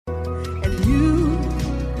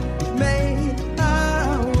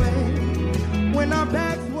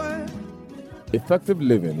Effective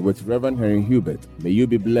Living with Reverend Henry Hubert. May you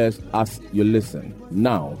be blessed as you listen.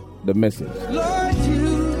 Now, the message. Lord,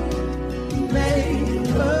 you made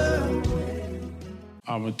a way.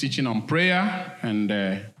 I'm teaching on prayer, and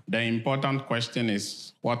the important question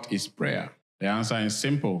is, what is prayer? The answer is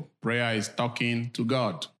simple. Prayer is talking to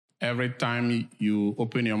God. Every time you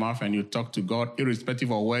open your mouth and you talk to God, irrespective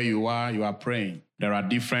of where you are praying. There are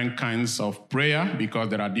different kinds of prayer because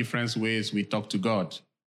there are different ways we talk to God.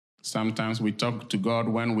 Sometimes we talk to God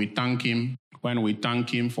when we thank Him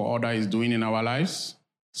for all that He's doing in our lives.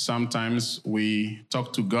 Sometimes we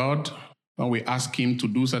talk to God when we ask Him to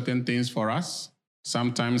do certain things for us.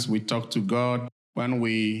 Sometimes we talk to God when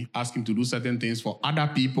we ask Him to do certain things for other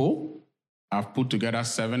people. I've put together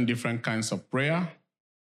 7 different kinds of prayer.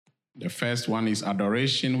 The first one is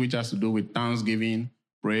adoration, which has to do with thanksgiving,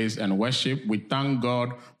 praise, and worship. We thank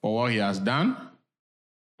God for what He has done.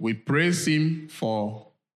 We praise Him for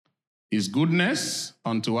His goodness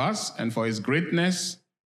unto us and for His greatness.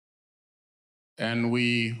 And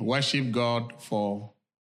we worship God for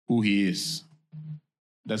who He is.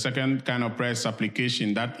 The second kind of prayer is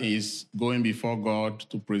supplication. That is going before God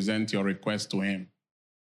to present your request to Him,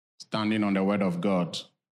 standing on the word of God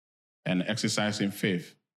and exercising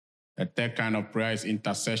faith. The third kind of prayer is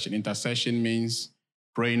intercession. Intercession means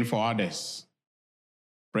praying for others.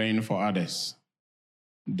 Praying for others.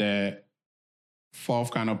 The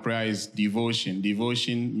fourth kind of prayer is devotion.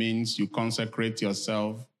 Devotion means you consecrate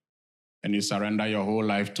yourself and you surrender your whole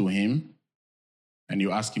life to Him, and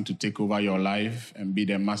you ask Him to take over your life and be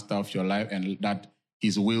the master of your life, and that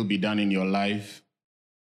His will be done in your life,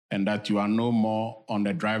 and that you are no more on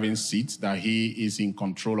the driving seat, that He is in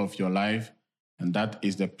control of your life, and that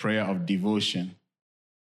is the prayer of devotion.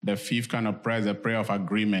 The fifth kind of prayer is the prayer of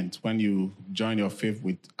agreement, when you join your faith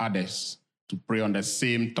with others to pray on the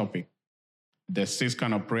same topic. The sixth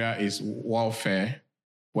kind of prayer is warfare,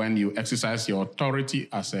 when you exercise your authority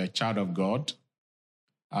as a child of God,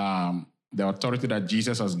 the authority that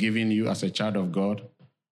Jesus has given you as a child of God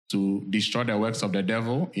to destroy the works of the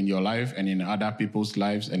devil in your life and in other people's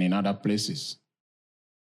lives and in other places.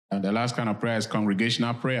 And the last kind of prayer is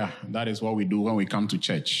congregational prayer. That is what we do when we come to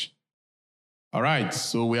church. All right,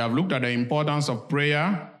 so we have looked at the importance of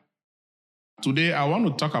prayer. Today, I want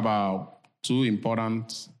to talk about 2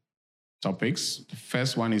 important topics. The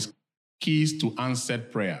first one is keys to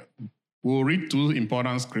answered prayer. We'll read 2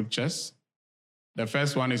 important scriptures. The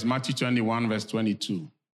first one is Matthew 21, verse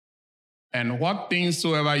 22. And what things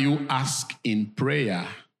soever you ask in prayer,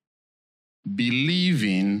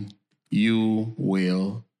 believing, you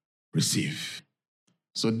will receive.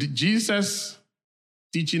 So Jesus,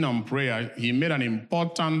 teaching on prayer, He made an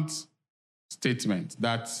important statement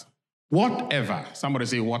that whatever, somebody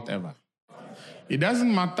say whatever. It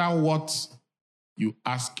doesn't matter what you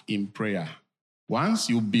ask in prayer. Once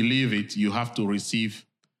you believe it, you have to receive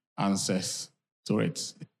answers to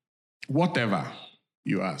it. Whatever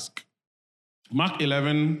you ask. Mark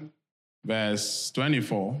 11, verse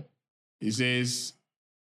 24, it says,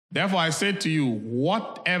 therefore I say to you,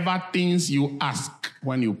 whatever things you ask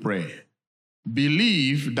when you pray,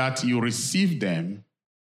 believe that you receive them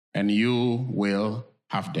and you will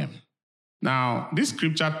have them. Now, this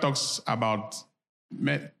scripture talks about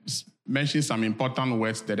mention some important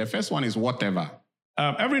words there. The first one is whatever.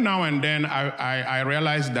 Every now and then, I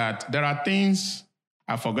realize that there are things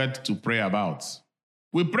I forget to pray about.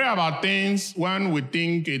 We pray about things when we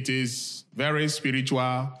think it is very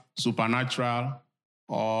spiritual, supernatural,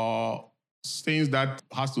 or things that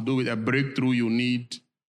has to do with a breakthrough you need.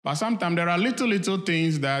 But sometimes there are little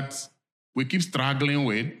things that we keep struggling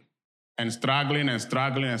with and struggling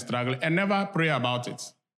and never pray about it.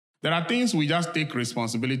 There are things we just take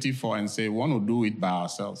responsibility for and say, we want to do it by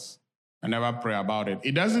ourselves and never pray about it.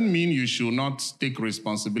 It doesn't mean you should not take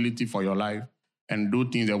responsibility for your life and do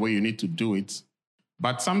things the way you need to do it.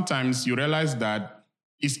 But sometimes you realize that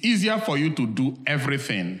it's easier for you to do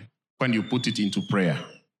everything when you put it into prayer.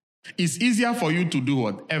 It's easier for you to do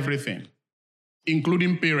what? Everything,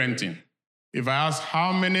 including parenting. If I ask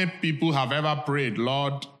how many people have ever prayed,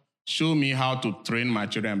 Lord, show me how to train my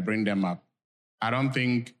children and bring them up, I don't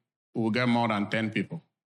think we'll get more than 10 people.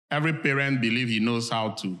 Every parent believes he knows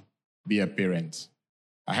how to be a parent.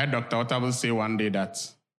 I heard Dr. Otabil say one day that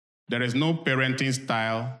there is no parenting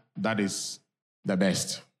style that is the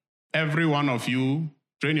best. Every one of you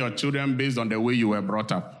train your children based on the way you were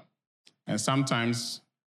brought up. And sometimes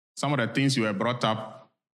some of the things you were brought up,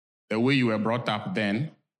 the way you were brought up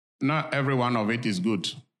then, not every one of it is good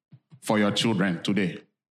for your children today.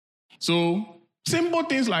 So simple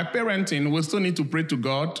things like parenting, we still need to pray to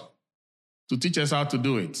God to teach us how to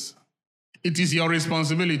do it. It is your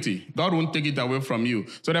responsibility. God won't take it away from you.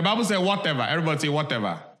 So the Bible says, whatever. Everybody say,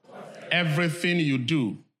 whatever. Everything you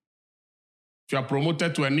do. If you are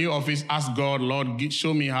promoted to a new office, ask God, Lord,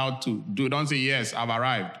 show me how to do it. Don't say, yes, I've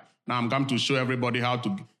arrived. Now I'm come to show everybody how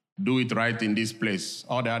to do it right in this place.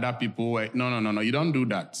 All the other people, no. You don't do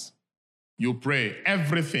that. You pray.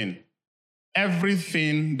 Everything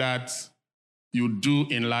that you do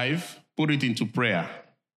in life, put it into prayer.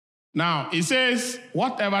 Now, it says,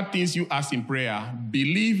 whatever things you ask in prayer,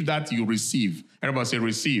 believe that you receive. Everybody say,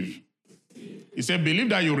 receive. It said, believe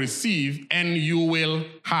that you receive and you will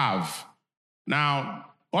have. Now,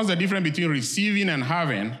 what's the difference between receiving and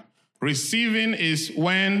having? Receiving is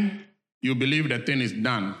when you believe the thing is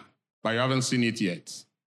done, but you haven't seen it yet.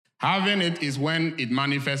 Having it is when it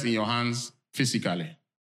manifests in your hands physically.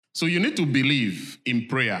 So you need to believe in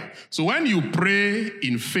prayer. So when you pray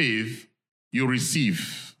in faith, you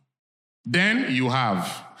receive. Then you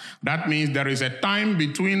have. That means there is a time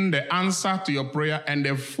between the answer to your prayer and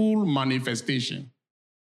the full manifestation.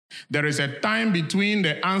 There is a time between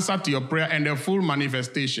the answer to your prayer and the full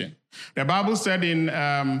manifestation. The Bible said in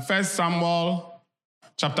 1 Samuel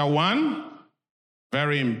chapter 1,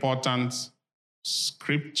 very important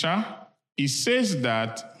scripture. It says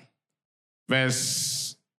that,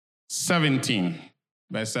 verse 17.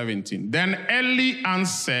 Then Eli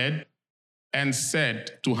answered and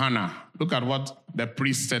said to Hannah, look at what the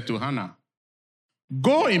priest said to Hannah.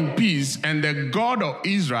 Go in peace, and the God of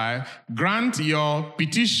Israel grant your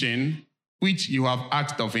petition which you have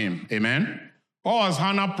asked of him. Amen. What was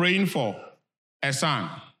Hannah praying for? A son.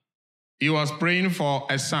 He was praying for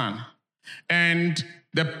a son. And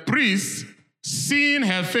the priest, seeing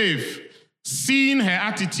her faith, seeing her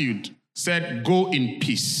attitude, said, go in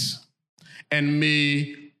peace. And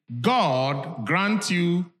may God grant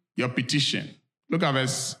you your petition. Look at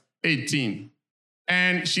verse 18.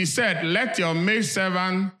 And she said, let your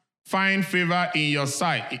maidservant find favor in your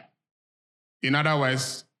sight. In other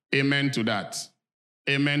words, amen to that.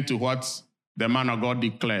 Amen to what the man of God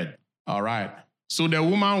declared. All right. So the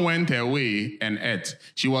woman went her way and ate.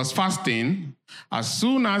 She was fasting. As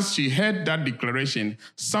soon as she heard that declaration,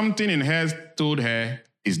 something in her told her,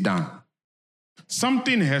 it's done.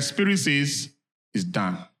 Something in her spirit says, it's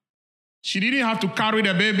done. She didn't have to carry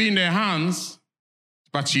the baby in her hands,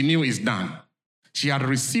 but she knew it's done. She had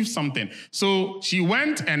received something. So she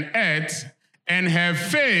went and ate, and her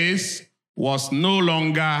face was no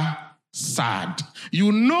longer sad.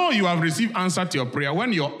 You know you have received answer to your prayer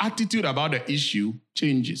when your attitude about the issue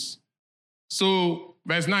changes. So,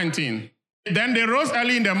 verse 19. Then they rose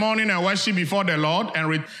early in the morning and worshipped before the Lord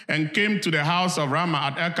and came to the house of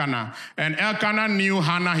Ramah at Elkanah. And Elkanah knew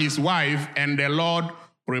Hannah, his wife, and the Lord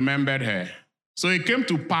remembered her. So it came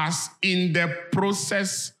to pass in the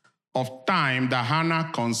process of time that Hannah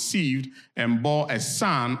conceived and bore a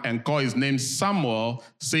son and called his name Samuel,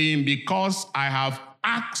 saying, because I have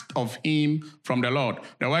asked of him from the Lord.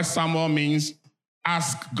 The word Samuel means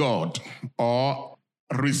ask God or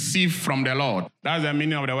receive from the Lord. That's the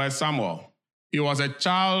meaning of the word Samuel. He was a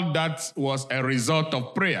child that was a result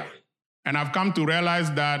of prayer. And I've come to realize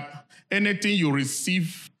that anything you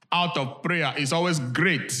receive out of prayer is always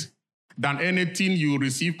great than anything you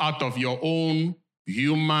receive out of your own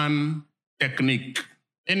human technique.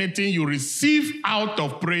 Anything you receive out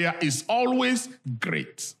of prayer is always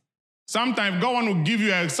great. Sometimes God will give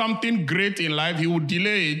you something great in life. He will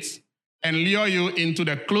delay it and lure you into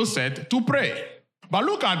the closet to pray. But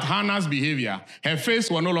look at Hannah's behavior. Her face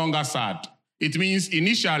was no longer sad. It means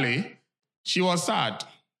initially she was sad.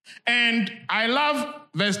 And I love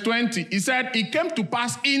verse 20. He said, it came to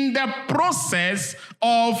pass in the process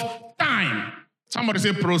of time. Somebody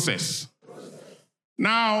say process.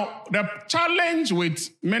 Now, the challenge with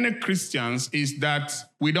many Christians is that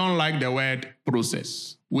we don't like the word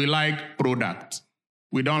process. We like product.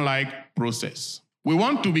 We don't like process. We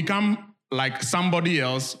want to become like somebody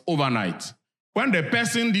else overnight, when the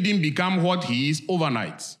person didn't become what he is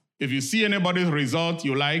overnight. If you see anybody's result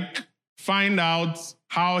you like, find out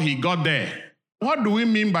how he got there. What do we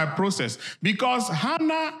mean by process? Because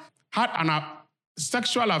Hannah had a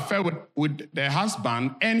sexual affair with the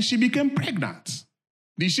husband and she became pregnant.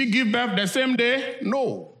 Did she give birth the same day?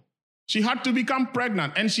 No. She had to become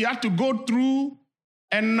pregnant and she had to go through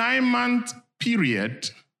a 9-month period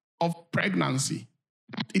of pregnancy.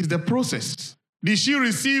 That is the process. Did she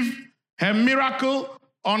receive her miracle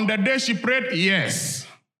on the day she prayed? Yes.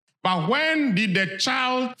 But when did the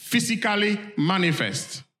child physically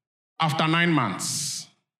manifest? After 9 months.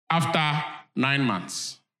 After 9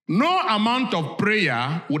 months. No amount of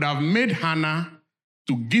prayer would have made Hannah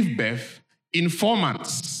to give birth in 4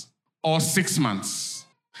 months or 6 months.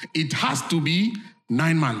 It has to be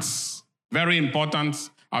 9 months. Very important.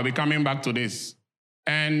 I'll be coming back to this.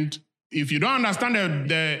 And if you don't understand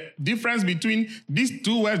the difference between these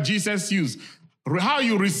two words Jesus used, how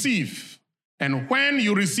you receive and when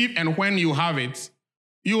you receive and when you have it,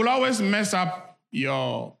 you will always mess up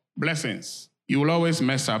your blessings. You will always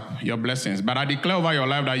mess up your blessings. But I declare over your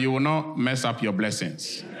life that you will not mess up your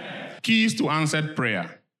blessings. Amen. Keys to answered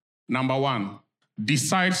prayer. Number 1,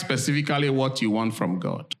 decide specifically what you want from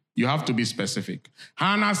God. You have to be specific.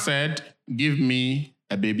 Hannah said, give me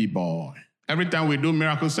a baby boy. Every time we do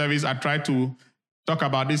miracle service, I try to talk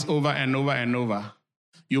about this over and over and over.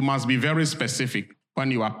 You must be very specific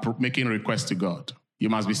when you are making requests to God. You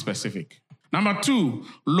must be specific. Number 2,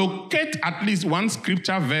 locate at least one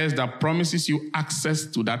scripture verse that promises you access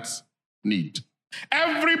to that need.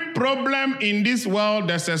 Every problem in this world,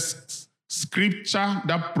 there's a scripture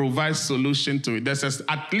that provides solution to it. There's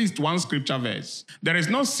at least one scripture verse. There is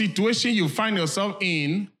no situation you find yourself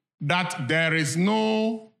in that there is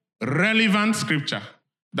no relevant scripture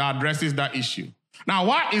that addresses that issue. Now,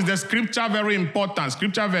 why is the scripture very important?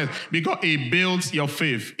 Scripture verse, because it builds your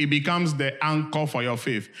faith. It becomes the anchor for your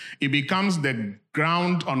faith. It becomes the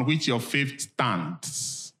ground on which your faith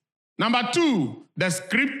stands. Number 2, the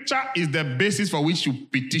scripture is the basis for which you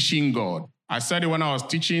petition God. I said it when I was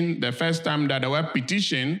teaching the first time that the word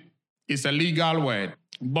petition is a legal word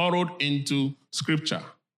borrowed into scripture.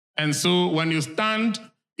 And so when you stand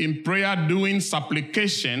in prayer doing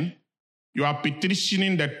supplication, you are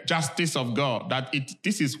petitioning the justice of God, that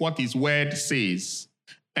this is what his word says.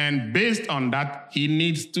 And based on that, he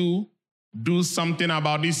needs to do something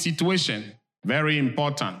about this situation. Very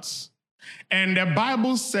important. And the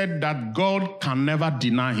Bible said that God can never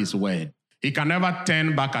deny his word. He can never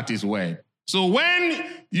turn back at his word. So when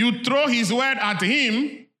you throw his word at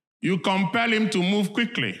him, you compel him to move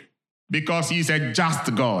quickly because he's a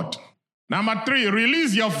just God. Number 3,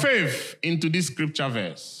 release your faith into this scripture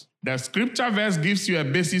verse. The scripture verse gives you a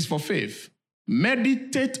basis for faith.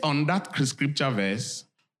 Meditate on that scripture verse,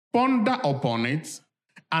 ponder upon it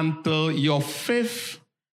until your faith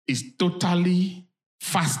is totally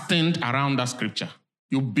fastened around that scripture.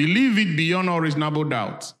 You believe it beyond all reasonable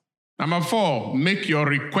doubt. Number 4, make your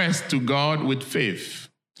request to God with faith.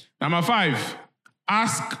 Number 5,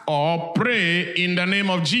 ask or pray in the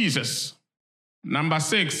name of Jesus. Number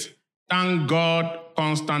 6, thank God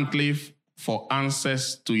constantly for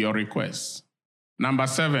answers to your requests. Number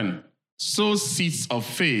 7, sow seeds of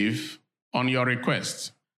faith on your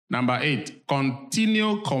request. Number 8,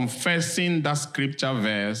 continue confessing that scripture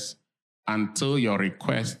verse until your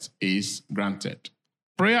request is granted.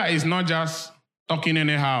 Prayer is not just talking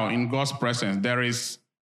anyhow in God's presence. There is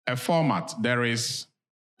a format. There is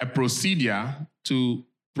a procedure to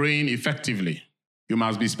praying effectively. You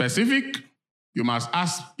must be specific. You must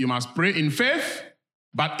ask. You must pray in faith.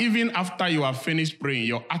 But even after you have finished praying,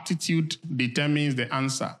 your attitude determines the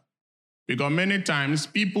answer. Because many times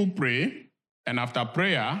people pray, and after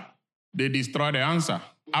prayer, they destroy the answer.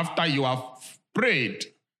 After you have prayed,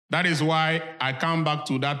 that is why I come back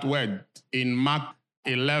to that word in Mark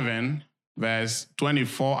 11, verse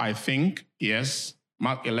 24, I think. Yes,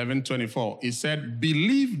 Mark 11, 24. It said,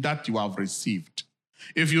 believe that you have received.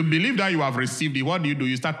 If you believe that you have received it, what do?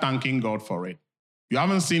 You start thanking God for it. You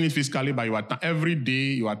haven't seen it physically, but every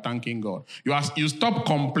day you are thanking God. You stop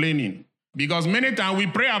complaining. Because many times we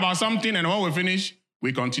pray about something and when we finish,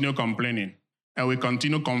 we continue complaining. And we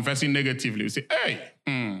continue confessing negatively. We say,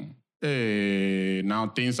 hey, now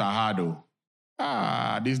things are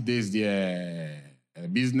hard. These days, the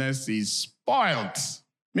business is spoiled.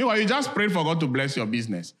 Meanwhile, you just prayed for God to bless your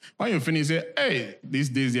business. When you finish, you say, hey, these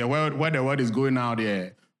days, where the word is going out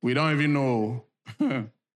there, we don't even know.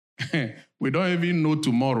 We don't even know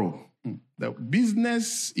tomorrow. The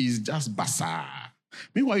business is just bazaar.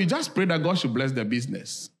 Meanwhile, you just pray that God should bless the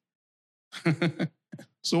business.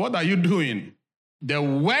 So what are you doing? The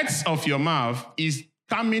words of your mouth is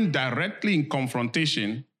coming directly in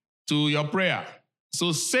confrontation to your prayer.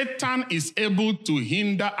 So Satan is able to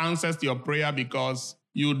hinder answers to your prayer because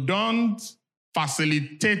you don't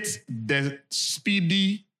facilitate the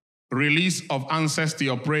speedy release of answers to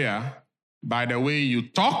your prayer by the way you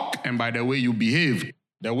talk and by the way you behave.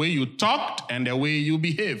 The way you talked and the way you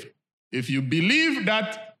behave. If you believe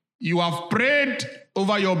that you have prayed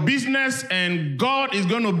over your business and God is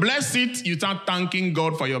going to bless it, you start thanking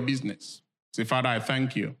God for your business. Say, Father, I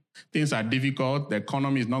thank you. Things are difficult. The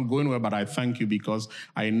economy is not going well, but I thank you because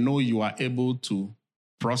I know you are able to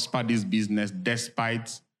prosper this business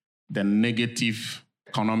despite the negative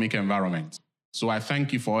economic environment. So I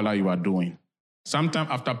thank you for all that you are doing. Sometimes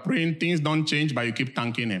after praying, things don't change, but you keep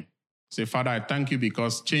thanking him. Say, Father, I thank you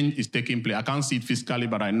because change is taking place. I can't see it physically,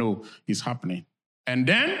 but I know it's happening. And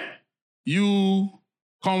then you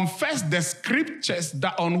confess the scriptures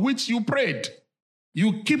on which you prayed.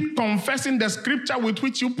 You keep confessing the scripture with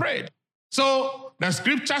which you prayed. So the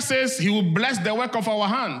scripture says he will bless the work of our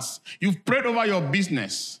hands. You've prayed over your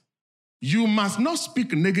business. You must not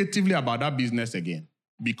speak negatively about that business again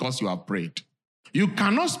because you have prayed. You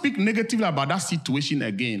cannot speak negatively about that situation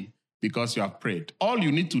again because you have prayed. All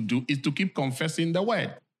you need to do is to keep confessing the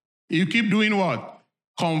word. You keep doing what?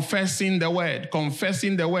 Confessing the word.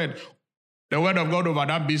 Confessing the word. The word of God over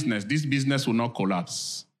that business. This business will not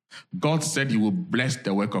collapse. God said he will bless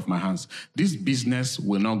the work of my hands. This business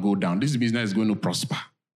will not go down. This business is going to prosper.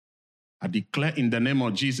 I declare in the name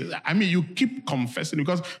of Jesus. I mean, you keep confessing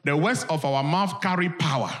because the words of our mouth carry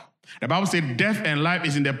power. The Bible says death and life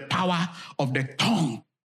is in the power of the tongue.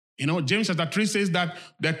 You know, James chapter 3 says that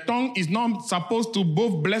the tongue is not supposed to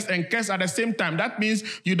both bless and curse at the same time. That means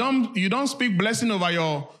you don't speak blessing over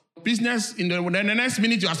your business. In the next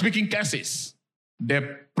minute, you are speaking curses.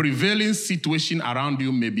 The prevailing situation around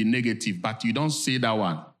you may be negative, but you don't say that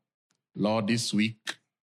one. Lord, this week,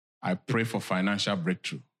 I pray for financial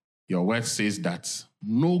breakthrough. Your word says that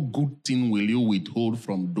no good thing will you withhold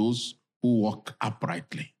from those who walk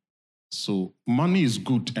uprightly. So money is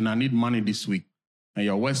good, and I need money this week. And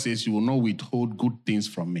your word says you will not withhold good things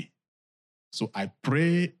from me. So I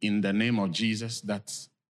pray in the name of Jesus that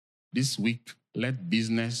this week, let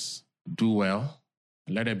business do well.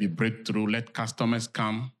 Let there be breakthrough. Let customers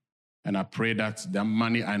come. And I pray that the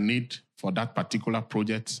money I need for that particular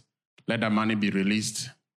project, let that money be released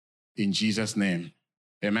in Jesus' name.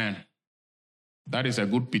 Amen. That is a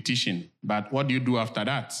good petition. But what do you do after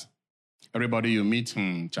that? Everybody you meet,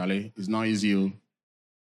 Charlie, it's not easy.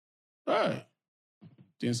 Hey.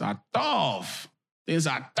 Things are tough. Things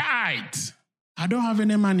are tight. I don't have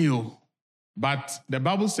any money. But the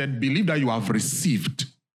Bible said, believe that you have received.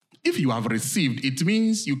 If you have received, it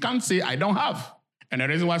means you can't say, I don't have. And the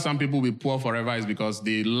reason why some people will be poor forever is because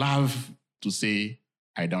they love to say,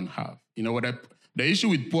 I don't have. You know what? The issue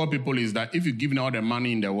with poor people is that if you give them all the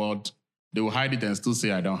money in the world, they will hide it and still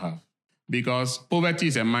say, I don't have. Because poverty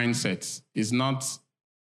is a mindset. It's not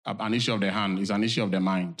an issue of the hand. It's an issue of the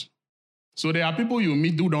mind. So there are people you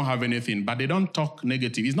meet who don't have anything, but they don't talk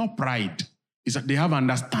negative. It's not pride. It's that they have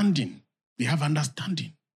understanding. They have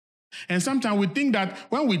understanding. And sometimes we think that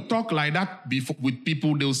when we talk like that with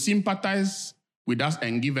people, they'll sympathize with us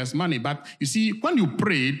and give us money. But you see, when you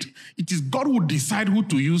prayed, it is God who decide who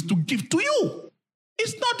to use to give to you.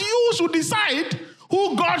 It's not you who should decide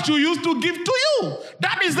who God should use to give to you.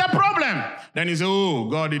 That is the problem. Then you say, oh,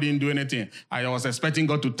 God didn't do anything. I was expecting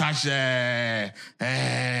God to touch Dr.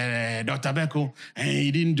 Beku, and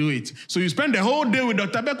he didn't do it. So you spend the whole day with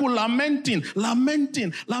Dr. Beku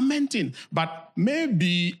lamenting. But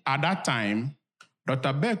maybe at that time,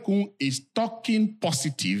 Dr. Beku is talking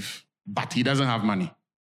positive, but he doesn't have money.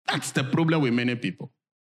 That's the problem with many people.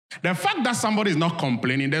 The fact that somebody is not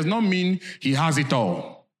complaining does not mean he has it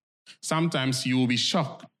all. Sometimes you will be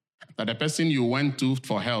shocked that the person you went to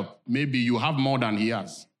for help, maybe you have more than he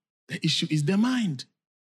has. The issue is the mind.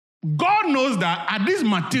 God knows that at this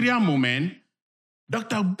material moment,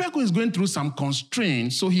 Dr. Beku is going through some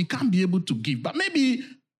constraints, so he can't be able to give. But maybe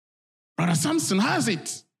Brother Samson has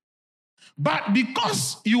it. But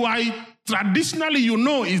because you are traditionally, you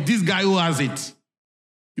know it's this guy who has it,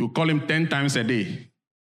 you call him 10 times a day.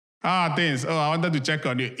 Things. I wanted to check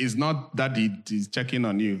on you. It's not that he's checking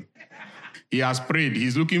on you. He has prayed.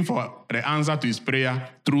 He's looking for the answer to his prayer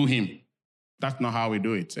through him. That's not how we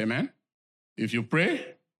do it. Amen? If you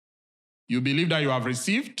pray, you believe that you have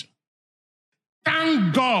received,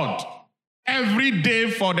 thank God every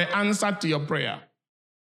day for the answer to your prayer.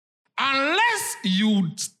 Unless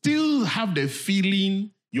you still have the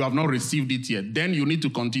feeling you have not received it yet, then you need to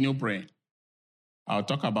continue praying. I'll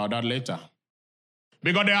talk about that later.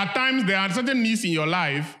 Because there are certain needs in your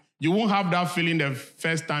life, you won't have that feeling the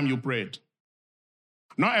first time you prayed.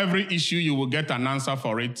 Not every issue you will get an answer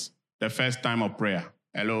for it the first time of prayer.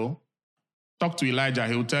 Hello? Talk to Elijah.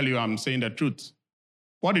 He will tell you I'm saying the truth.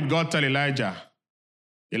 What did God tell Elijah?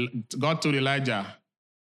 God told Elijah,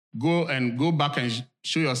 go back and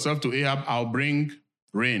show yourself to Ahab. I'll bring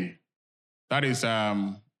rain. That is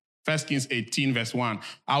 1 Kings 18 verse 1.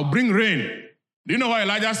 I'll bring rain. Do you know what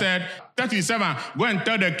Elijah said? 37, go and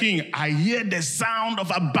tell the king, I hear the sound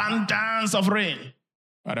of abundance of rain.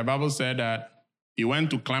 But the Bible said that he went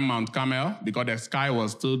to climb Mount Carmel because the sky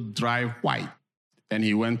was still dry white. And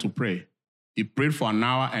he went to pray. He prayed for an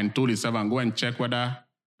hour and told his servant, go and check whether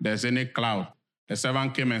there's any cloud. The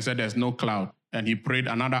servant came and said, there's no cloud. And he prayed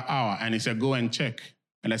another hour and he said, go and check.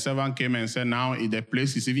 And the servant came and said, now the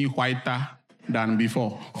place is even whiter than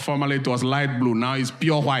before. Formerly it was light blue, now it's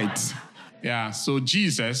pure white. Yeah, so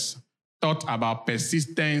Jesus taught about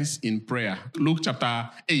persistence in prayer. Luke chapter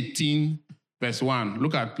 18, verse 1.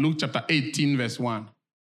 Look at Luke chapter 18, verse 1.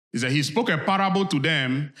 He said, he spoke a parable to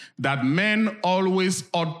them that men always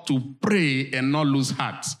ought to pray and not lose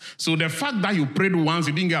heart. So the fact that you prayed once,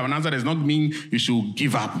 you didn't get an answer, does not mean you should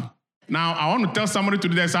give up. Now, I want to tell somebody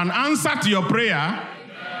today, there's an answer to your prayer,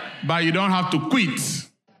 but you don't have to quit.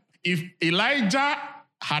 If Elijah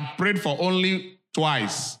had prayed for only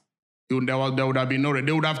twice, there would have been no rain.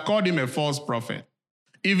 They would have called him a false prophet.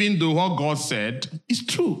 Even though what God said is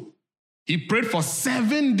true. He prayed for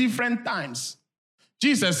 7 different times.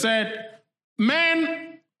 Jesus said,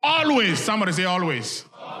 men always, somebody say always.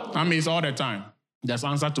 That means all the time. There's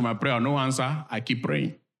answer to my prayer, no answer, I keep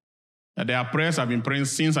praying. There are prayers I've been praying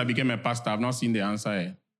since I became a pastor. I've not seen the answer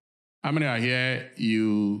yet. How many are here,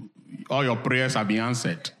 all your prayers have been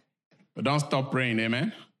answered? But don't stop praying,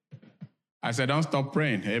 amen? I said, don't stop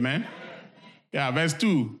praying, amen? Yeah, verse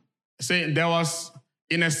 2. Say, there was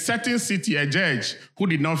in a certain city a judge who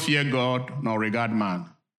did not fear God nor regard man.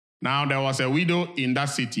 Now there was a widow in that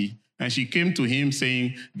city, and she came to him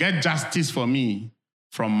saying, get justice for me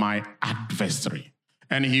from my adversary.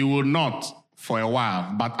 And he would not for a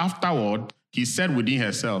while. But afterward, he said within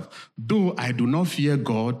herself, though I do not fear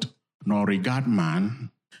God nor regard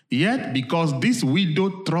man, yet because this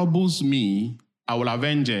widow troubles me, I will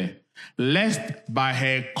avenge her, lest by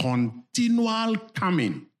her continual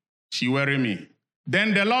coming she weary me.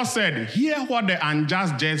 Then the Lord said, hear what the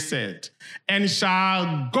unjust judge said. And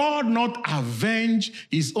shall God not avenge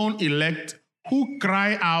his own elect who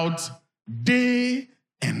cry out day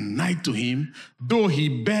and night to him? Though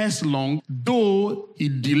he bears long, though he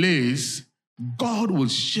delays, God will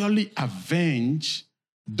surely avenge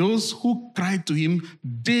those who cry to him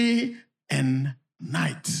day and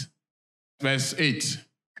night. Verse 8.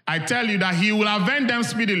 I tell you that he will avenge them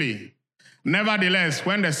speedily. Nevertheless,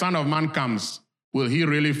 when the Son of Man comes, will he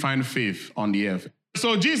really find faith on the earth?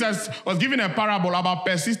 So Jesus was giving a parable about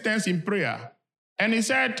persistence in prayer. And he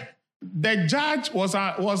said the judge was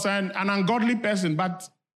an ungodly person, but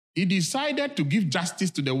he decided to give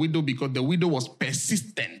justice to the widow because the widow was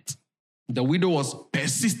persistent. The widow was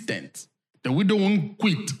persistent. The widow won't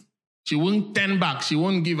quit. She won't turn back. She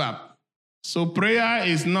won't give up. So prayer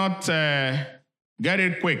is not get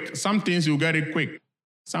it quick. Some things you get it quick.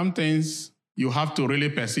 Some things you have to really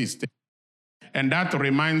persist. And that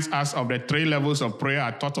reminds us of the 3 levels of prayer.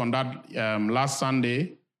 I taught on that last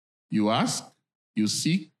Sunday. You ask, you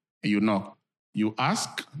seek, and you knock. You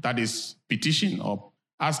ask, that is petition, or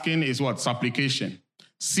asking is what? Supplication.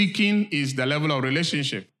 Seeking is the level of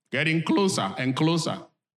relationship, getting closer and closer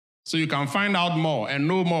so you can find out more and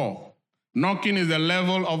know more. Knocking is the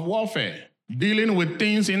level of warfare, dealing with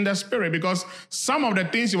things in the spirit, because some of the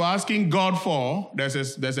things you are asking God for,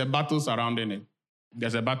 there's a battle surrounding it.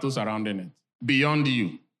 There's a battle surrounding it. Beyond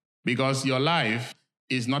you, because your life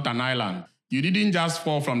is not an island. You didn't just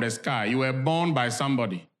fall from the sky. You were born by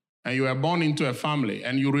somebody, and you were born into a family,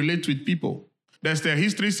 and you relate with people. There's the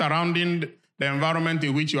history surrounding the environment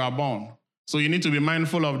in which you are born. So you need to be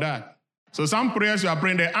mindful of that. So some prayers you are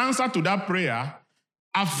praying, the answer to that prayer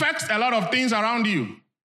affects a lot of things around you.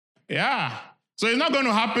 Yeah. So it's not going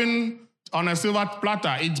to happen on a silver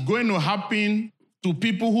platter. It's going to happen to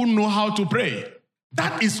people who know how to pray.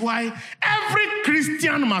 That is why every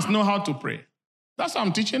Christian must know how to pray. That's why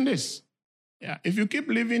I'm teaching this. Yeah. If you keep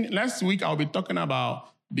living, next week I'll be talking about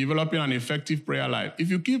developing an effective prayer life. If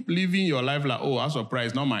you keep living your life like, oh, house of prayer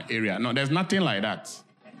is not my area. No, there's nothing like that.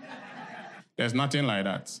 There's nothing like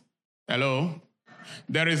that. Hello?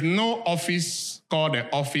 There is no office called the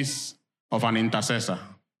office of an intercessor.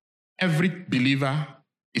 Every believer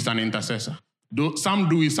is an intercessor. Some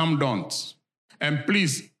do it, some don't. And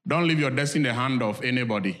please, don't leave your destiny in the hand of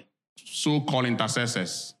anybody. So-called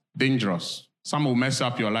intercessors, dangerous. Some will mess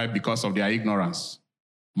up your life because of their ignorance.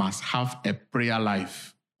 Must have a prayer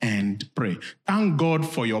life and pray. Thank God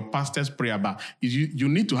for your pastor's prayer, but you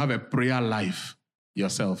need to have a prayer life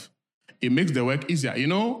yourself. It makes the work easier. You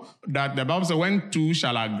know that the Bible says when 2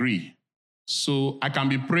 shall agree. So I can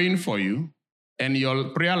be praying for you, and your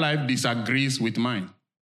prayer life disagrees with mine.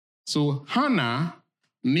 So Hannah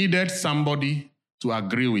needed somebody to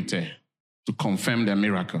agree with her, to confirm the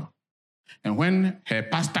miracle. And when her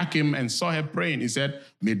pastor came and saw her praying, he said,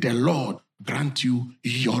 may the Lord grant you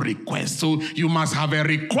your request. So you must have a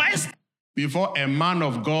request before a man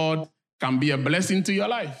of God can be a blessing to your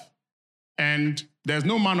life. And there's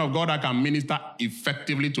no man of God that can minister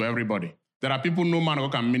effectively to everybody. There are people no man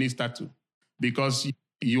of God can minister to, because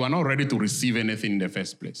you are not ready to receive anything in the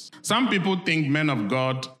first place. Some people think men of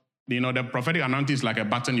God, the prophetic anointing is like a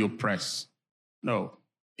button you press. No,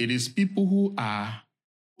 it is people who are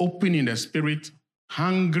open in the spirit,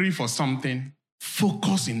 hungry for something,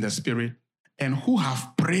 focused in the spirit, and who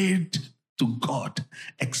have prayed to God,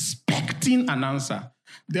 expecting an answer.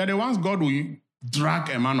 They are the ones God will drag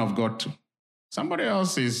a man of God to. Somebody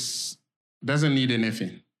else doesn't need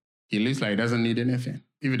anything. He lives like he doesn't need anything.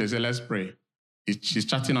 If they say, let's pray, he's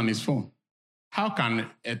chatting on his phone. How can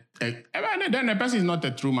then the person is not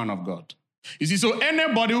a true man of God? You see, so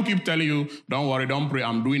anybody who keeps telling you, don't worry, don't pray,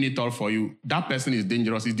 I'm doing it all for you, that person is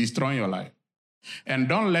dangerous. He's destroying your life. And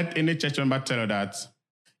don't let any church member tell you that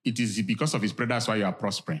it is because of his prayer, that's why you are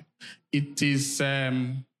prospering. It is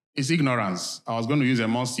it's ignorance. I was going to use a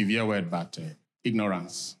more severe word, but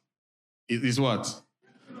ignorance. It is what?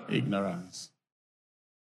 Ignorance.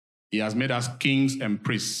 He has made us kings and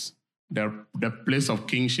priests. The place of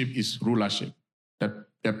kingship is rulership.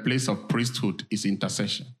 The place of priesthood is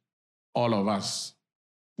intercession. All of us,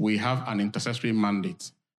 we have an intercessory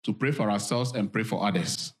mandate to pray for ourselves and pray for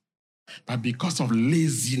others. But because of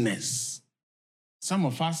laziness, some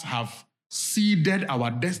of us have ceded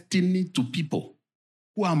our destiny to people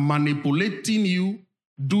who are manipulating you,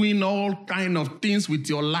 doing all kinds of things with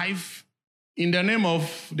your life in the name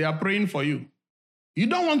of they are praying for you. You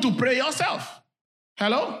don't want to pray yourself.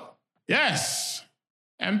 Hello? Yes.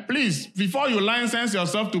 And please, before you license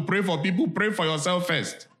yourself to pray for people, pray for yourself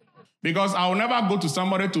first. Because I will never go to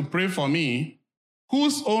somebody to pray for me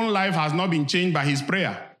whose own life has not been changed by his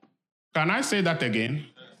prayer. Can I say that again?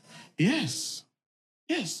 Yes.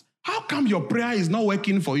 Yes. How come your prayer is not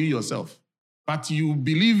working for you yourself? But you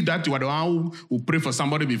believe that you are the one who will pray for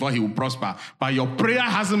somebody before he will prosper. But your prayer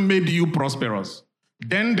hasn't made you prosperous.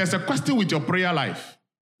 Then there's a question with your prayer life.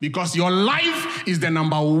 Because your life is the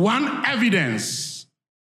number one evidence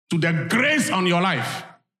to the grace on your life.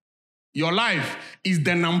 Your life is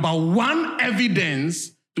the number one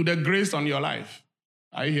evidence to the grace on your life.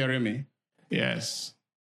 Are you hearing me? Yes.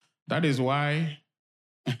 That is why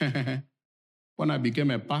when I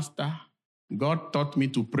became a pastor, God taught me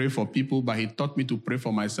to pray for people, but he taught me to pray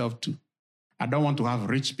for myself too. I don't want to have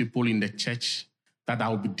rich people in the church that I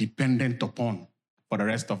will be dependent upon for the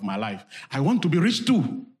rest of my life. I want to be rich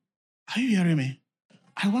too. Are you hearing me?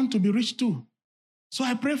 I want to be rich too. So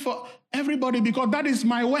I pray for everybody because that is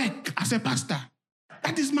my work as a pastor.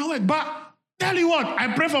 That is my work. But tell you what,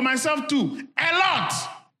 I pray for myself too. A lot.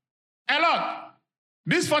 A lot.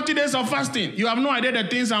 These 40 days of fasting, you have no idea the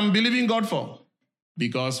things I'm believing God for.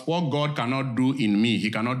 Because what God cannot do in me, he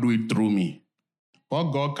cannot do it through me. What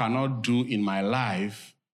God cannot do in my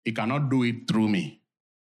life, he cannot do it through me.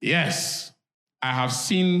 Yes, I have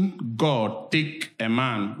seen God take a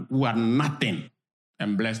man who had nothing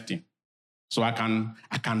and blessed him. So I can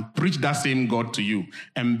preach that same God to you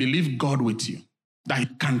and believe God with you. That he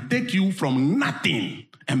can take you from nothing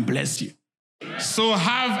and bless you. So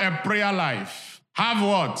have a prayer life. Have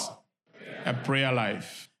what? A prayer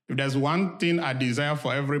life. If there's one thing I desire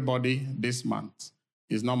for everybody this month,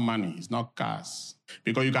 it's not money, it's not cars.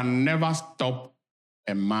 Because you can never stop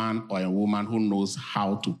a man or a woman who knows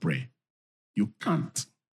how to pray. You can't.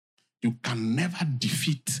 You can never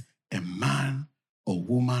defeat a man or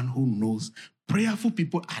woman who knows. Prayerful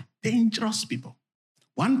people are dangerous people.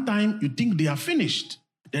 One time you think they are finished.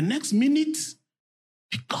 The next minute,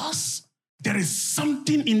 because there is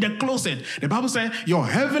something in the closet. The Bible says, your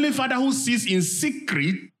heavenly Father who sees in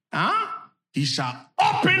secret, he shall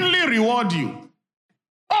openly reward you.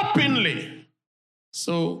 Openly.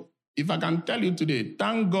 So, if I can tell you today,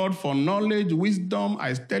 thank God for knowledge, wisdom.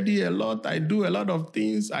 I study a lot. I do a lot of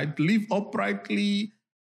things. I live uprightly.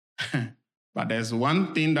 But there's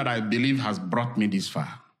one thing that I believe has brought me this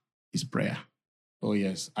far. Is prayer. Oh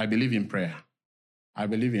yes, I believe in prayer. I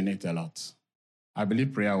believe in it a lot. I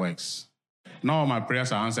believe prayer works. Not all my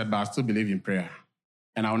prayers are answered, but I still believe in prayer.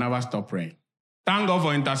 And I'll never stop praying. Thank God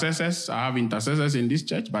for intercessors. I have intercessors in this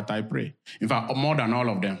church, but I pray. In fact, more than all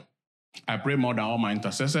of them. I pray more than all my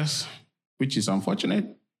intercessors, which is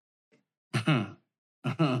unfortunate.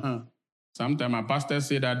 Sometimes my pastors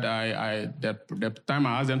say that the time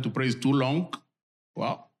I ask them to pray is too long.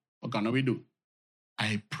 Well, what can we do?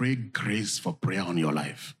 I pray grace for prayer on your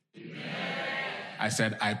life. Amen. I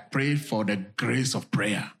said, I pray for the grace of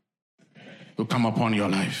prayer to come upon your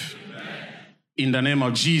life. Amen. In the name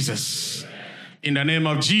of Jesus. Amen. In the name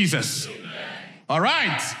of Jesus. Amen. All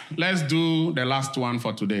right, let's do the last one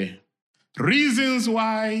for today. Reasons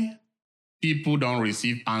why people don't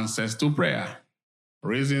receive answers to prayer.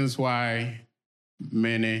 Reasons why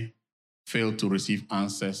many fail to receive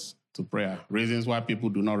answers to prayer. Reasons why people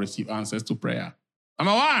do not receive answers to prayer.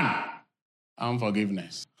 Number one,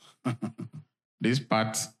 unforgiveness. This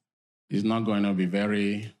part is not going to be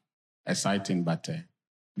very exciting, but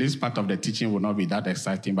this part of the teaching will not be that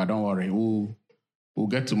exciting, but don't worry. We'll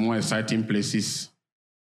get to more exciting places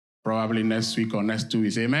probably next week or next 2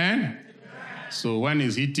 weeks. Amen? Amen. So when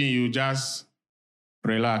it's hitting you, just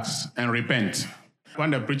relax and repent. When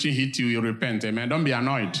the preaching hits you, you repent. Amen. Don't be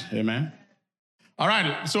annoyed. Amen. All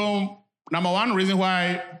right. So number one reason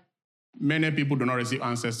why many people do not receive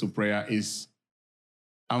answers to prayer is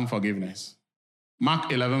unforgiveness.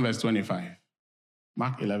 Mark 11, verse 25.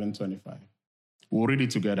 Mark 11, 25. We'll read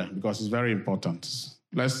it together because it's very important.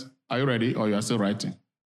 Are you ready or you are still writing?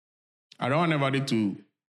 I don't want anybody to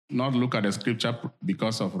not look at the scripture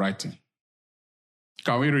because of writing.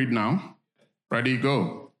 Can we read now? Ready,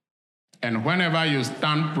 go. And whenever you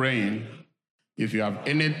stand praying, if you have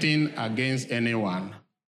anything against anyone,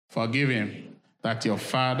 forgive him, that your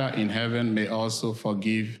Father in heaven may also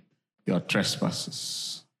forgive your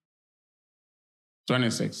trespasses.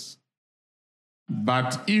 26.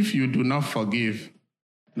 But if you do not forgive,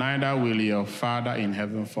 neither will your Father in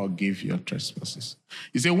heaven forgive your trespasses.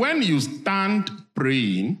 You see, when you stand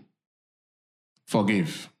praying,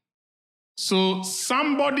 forgive. So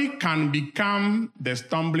somebody can become the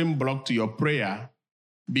stumbling block to your prayer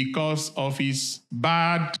because of his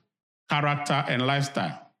bad character and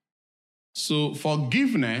lifestyle. So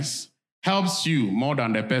forgiveness helps you more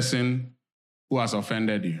than the person who has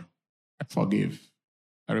offended you. Forgive.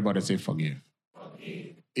 Everybody say forgive.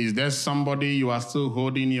 Forgive. Is there somebody you are still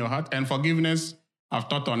holding in your heart? And forgiveness, I've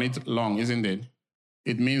taught on it long, isn't it?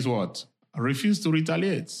 It means what? Refuse to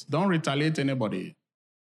retaliate. Don't retaliate anybody.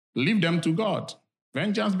 Leave them to God.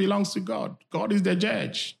 Vengeance belongs to God. God is the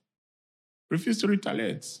judge. Refuse to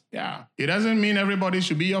retaliate. Yeah. It doesn't mean everybody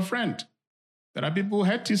should be your friend. There are people who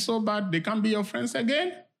hurt you so bad they can't be your friends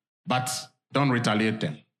again. But don't retaliate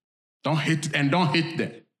them. Don't hate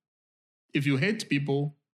them. If you hate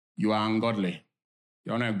people, you are ungodly.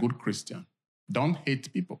 You're not a good Christian. Don't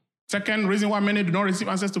hate people. Second reason why many do not receive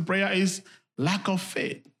answers to prayer is lack of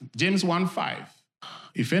faith. James 1:5.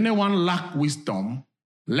 If anyone lack wisdom,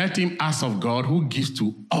 let him ask of God, who gives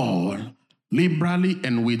to all liberally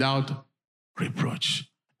and without reproach,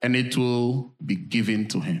 and it will be given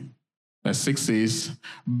to him. Verse 6 says,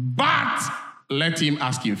 but let him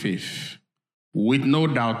ask in faith, with no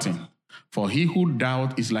doubting. For he who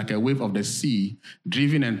doubts is like a wave of the sea,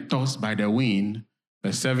 driven and tossed by the wind.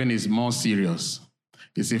 Verse 7 is more serious.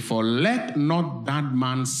 He says, for let not that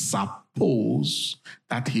man suppose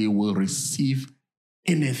that he will receive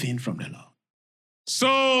anything from the Lord.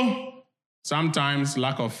 So, sometimes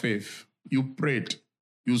lack of faith. You prayed,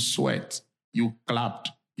 you sweat, you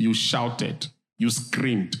clapped, you shouted, you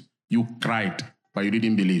screamed, you cried, but you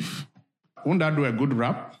didn't believe. Won't that do a good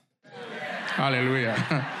rap? Yeah.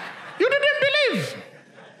 Hallelujah. You didn't believe.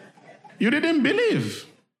 You didn't believe.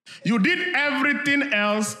 You did everything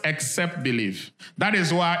else except believe. That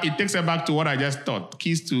is why it takes us back to what I just taught.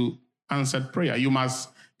 Keys to answered prayer. You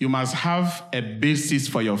must have a basis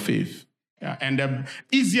for your faith. Yeah, and the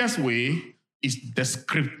easiest way is the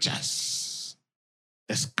scriptures.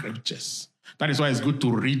 The scriptures. That is why it's good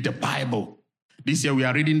to read the Bible. This year we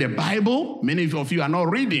are reading the Bible. Many of you are not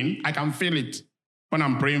reading. I can feel it when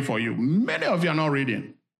I'm praying for you. Many of you are not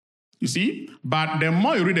reading. You see? But the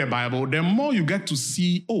more you read the Bible, the more you get to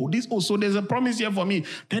see, so there's a promise here for me.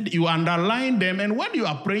 Then you underline them, and when you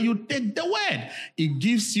are praying, you take the word. It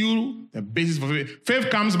gives you the basis for faith. Faith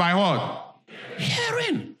comes by what?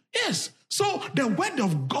 Hearing. Yes. So the word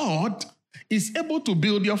of God is able to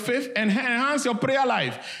build your faith and enhance your prayer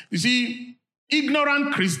life. You see,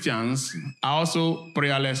 ignorant Christians are also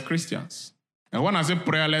prayerless Christians. And when I say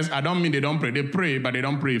prayerless, I don't mean they don't pray. They pray, but they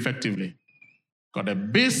don't pray effectively. Because the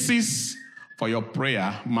basis for your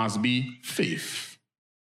prayer must be faith.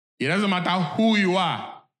 It doesn't matter who you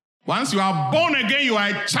are. Once you are born again, you are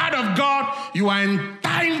a child of God. You are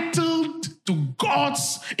entitled to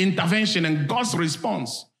God's intervention and God's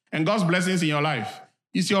response and God's blessings in your life.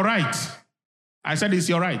 It's your right. I said it's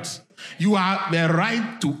your right. You have the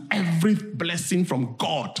right to every blessing from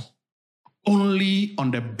God only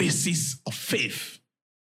on the basis of faith.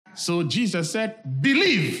 So Jesus said,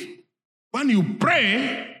 believe. When you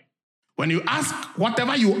pray, when you ask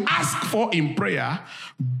whatever you ask for in prayer,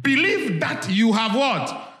 believe that you have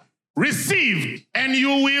what? Received, and you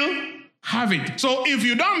will have it. So if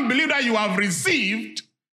you don't believe that you have received,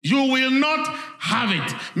 you will not have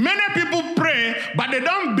it. Many people pray, but they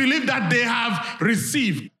don't believe that they have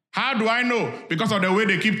received. How do I know? Because of the way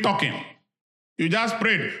they keep talking. You just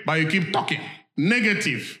prayed, but you keep talking.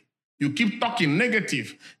 Negative. You keep talking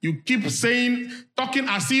negative. You keep talking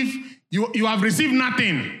as if You have received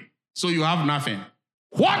nothing, so you have nothing.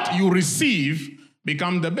 What you receive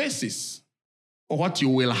becomes the basis for what you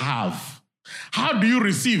will have. How do you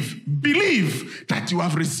receive? Believe that you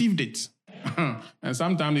have received it. And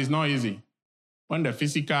sometimes it's not easy. When the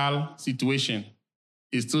physical situation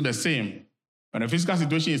is still the same, when the physical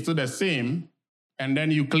situation is still the same, and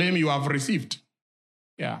then you claim you have received.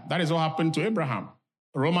 Yeah, that is what happened to Abraham.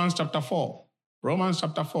 Romans chapter 4. Romans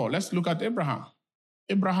chapter 4. Let's look at Abraham.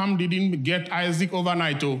 Abraham didn't get Isaac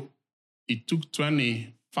overnight. Oh, it took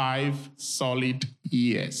 25 solid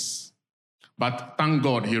years. But thank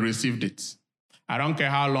God he received it. I don't care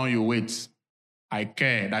how long you wait. I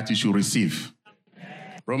care that you should receive.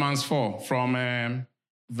 Romans 4 from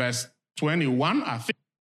verse 21, I think.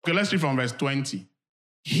 Okay, let's read from verse 20.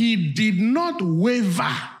 He did not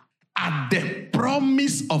waver at the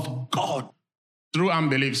promise of God through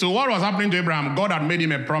unbelief. So what was happening to Abraham? God had made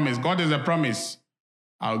him a promise. God is a promise.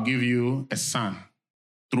 I'll give you a son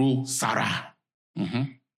through Sarah.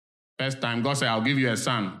 First time, God said, I'll give you a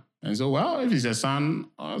son. And so, well, if it's a son,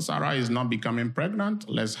 Sarah is not becoming pregnant.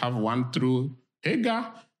 Let's have one through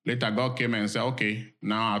Hagar. Later, God came and said, okay,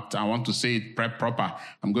 now I want to say it proper.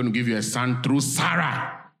 I'm going to give you a son through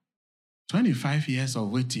Sarah. 25 years of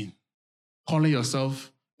waiting. Calling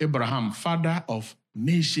yourself Abraham, father of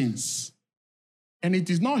nations. And it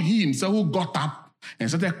is not he himself who got up and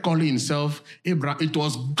started calling himself Abraham. It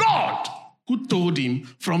was God who told him,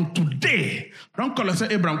 from today, don't call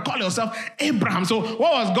yourself Abraham, call yourself Abraham. So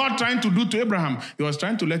what was God trying to do to Abraham? He was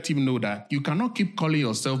trying to let him know that you cannot keep calling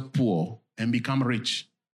yourself poor and become rich.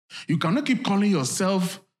 You cannot keep calling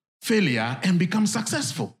yourself failure and become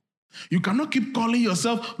successful. You cannot keep calling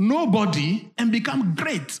yourself nobody and become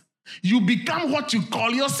great. You become what you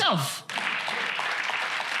call yourself.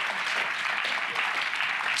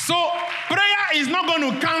 So prayer is not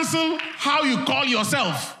going to cancel how you call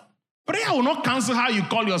yourself. Prayer will not cancel how you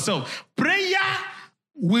call yourself. Prayer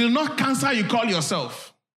will not cancel how you call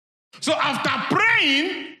yourself. So after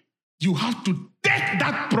praying, you have to take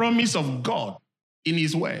that promise of God in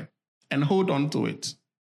his word and hold on to it.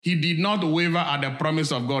 He did not waver at the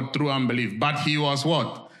promise of God through unbelief, but he was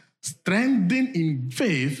what? Strengthened in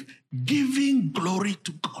faith, giving glory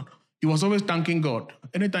to God. He was always thanking God.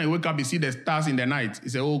 Anytime you wake up, you see the stars in the night. He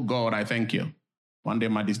said, oh God, I thank you. One day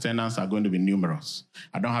my descendants are going to be numerous.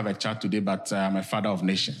 I don't have a child today, but I'm a father of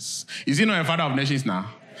nations. Is he not a father of nations now?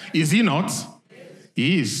 Is he not?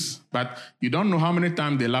 He is. But you don't know how many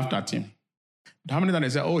times they laughed at him. How many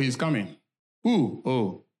times they said, oh, he's coming. Who?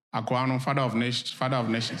 Oh, Aquano, father of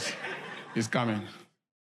nations. He's coming.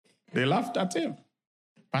 They laughed at him.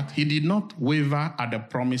 But he did not waver at the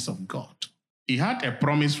promise of God. He had a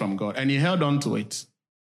promise from God and he held on to it.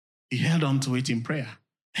 He held on to it in prayer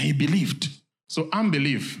and he believed. So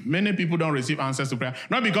unbelief, many people don't receive answers to prayer.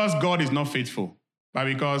 Not because God is not faithful, but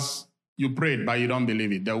because you prayed, but you don't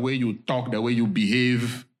believe it. The way you talk, the way you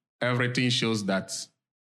behave, everything shows that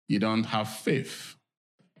you don't have faith.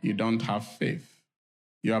 You don't have faith.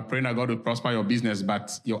 You are praying that God will prosper your business,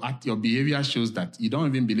 but your behavior shows that you don't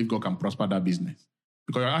even believe God can prosper that business.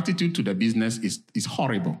 Because your attitude to the business is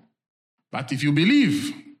horrible. But if you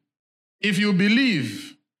believe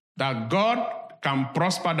that God can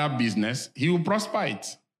prosper that business, he will prosper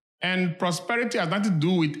it. And prosperity has nothing to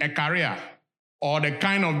do with a career or the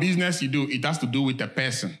kind of business you do. It has to do with a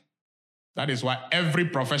person. That is why every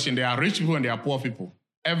profession, there are rich people and there are poor people.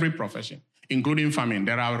 Every profession, including farming.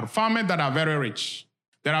 There are farmers that are very rich.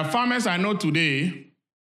 There are farmers I know today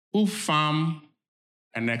who farm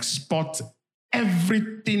and export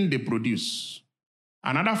everything they produce.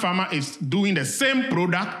 Another farmer is doing the same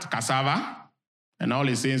product, cassava, and all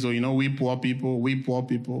he's saying, so, we poor people, what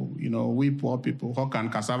can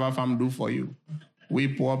cassava farm do for you? We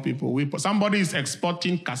poor people, Somebody is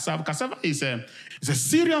exporting cassava. Cassava is a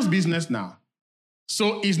serious business now.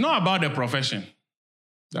 So it's not about the profession.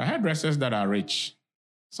 There are hairdressers that are rich.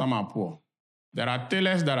 Some are poor. There are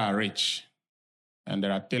tailors that are rich. And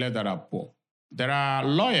there are tailors that are poor. There are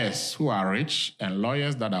lawyers who are rich and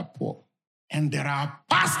lawyers that are poor. And there are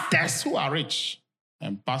pastors who are rich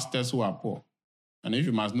and pastors who are poor. And if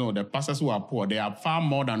you must know, the pastors who are poor, they are far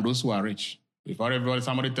more than those who are rich. If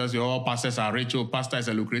somebody tells you, oh, pastors are rich, oh, pastor is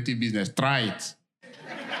a lucrative business, try it.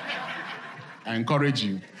 I encourage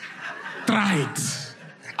you. Try it.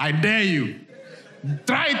 I dare you.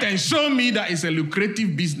 Try it and show me that it's a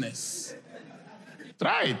lucrative business.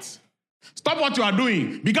 Try it. Stop what you are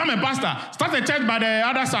doing. Become a pastor. Start a church by the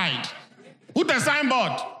other side. Put a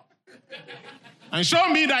signboard. And show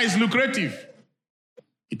me that it's lucrative.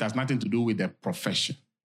 It has nothing to do with the profession.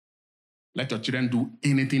 Let your children do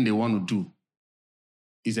anything they want to do.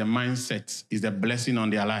 It's a mindset. It's a blessing on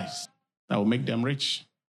their lives. that will make them rich.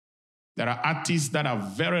 There are artists that are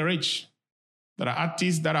very rich. There are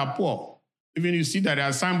artists that are poor. Even you see that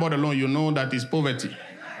their signboard alone, you know that is poverty.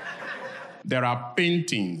 There are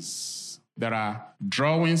paintings. There are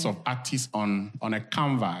drawings of artists on a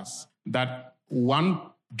canvas that one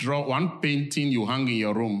painting you hang in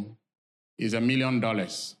your room is $1 million.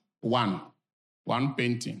 One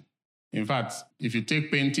painting. In fact, if you take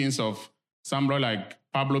paintings of somebody like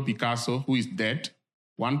Pablo Picasso, who is dead,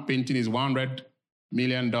 one painting is $100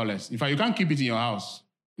 million. In fact, you can't keep it in your house.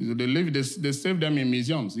 They save them in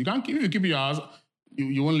museums. You can't keep, if you keep it in your house,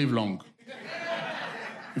 you won't live long.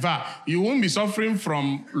 In fact, you won't be suffering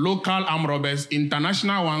from local armed robbers.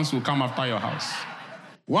 International ones will come after your house.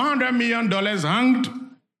 $100 million hanged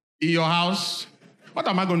in your house. What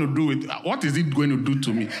am I going to do with it? What is it going to do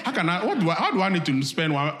to me? How do I need to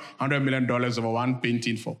spend $100 million over one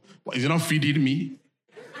painting for? Is it not feeding me?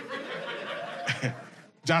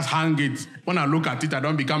 Just hang it. When I look at it, I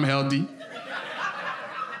don't become healthy.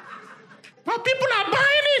 But people are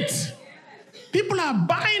buying it. People are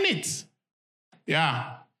buying it.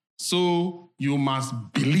 Yeah. So you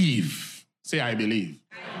must believe. Say, I believe.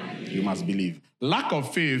 You must believe. Lack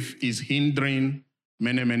of faith is hindering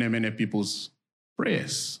many people's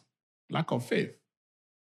prayers. Lack of faith.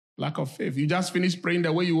 Lack of faith. You just finish praying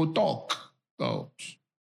the way you will talk. Oh,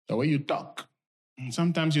 the way you talk. And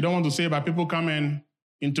sometimes you don't want to say, but people come and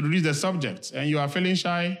introduce the subject, and you are feeling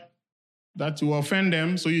shy that you offend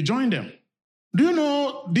them, so you join them. Do you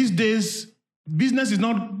know these days, business is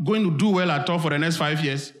not going to do well at all for the next 5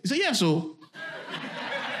 years? You say, yes, so.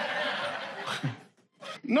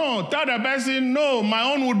 No, tell the person, no, my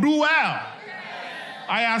own will do well.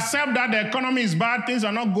 I accept that the economy is bad, things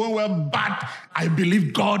are not going well, but I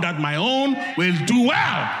believe God that my own will do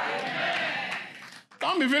well.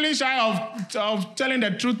 Don't be feeling shy of telling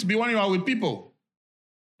the truth when you are with people,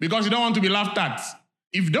 because you don't want to be laughed at.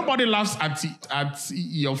 If nobody laughs at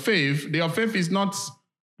your faith is not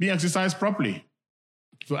being exercised properly.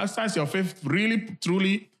 If you exercise your faith really,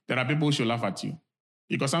 truly, there are people who should laugh at you,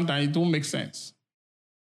 because sometimes it don't make sense.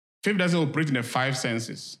 Faith doesn't operate in the 5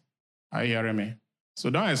 senses. Are you hearing me? So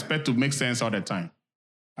don't expect to make sense all the time.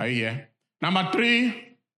 Are you here? Number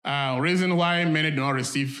 3, reason why many do not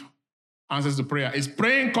receive answers to prayer is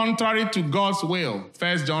praying contrary to God's will.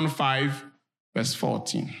 1 John 5, verse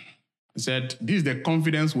 14. He said, this is the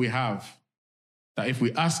confidence we have, that if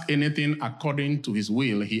we ask anything according to his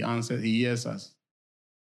will, he hears us.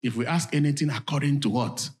 If we ask anything according to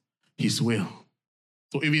what? His will.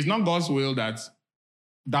 So if it's not God's will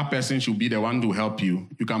that person should be the one to help you,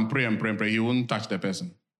 you can pray and pray and pray. He won't touch the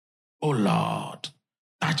person. Oh Lord,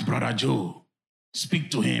 touch Brother Joe.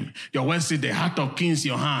 Speak to him. Your word says the heart of kings in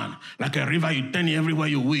your hand. Like a river, you turn it everywhere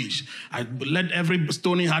you wish. I let every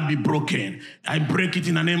stony heart be broken. I break it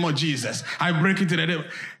in the name of Jesus. I break it in the name.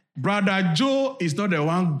 Brother Joe is not the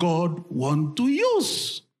one God wants to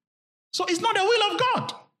use. So it's not the will of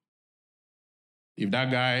God. If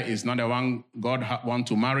that guy is not the one God wants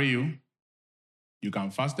to marry you, you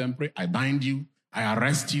can fast and pray. I bind you. I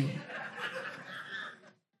arrest you.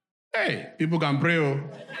 Hey, people can pray. Oh.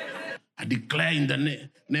 I declare in the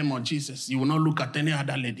name of Jesus, you will not look at any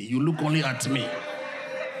other lady. You look only at me.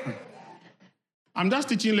 I'm just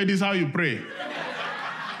teaching ladies how you pray.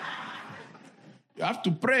 You have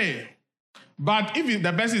to pray. But if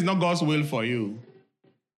the best is not God's will for you,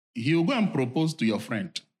 he will go and propose to your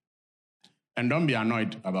friend. And don't be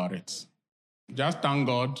annoyed about it. Just thank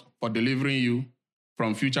God for delivering you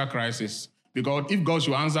from future crisis. Because if God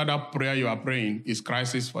should answer that prayer you are praying, it's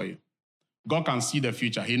crisis for you. God can see the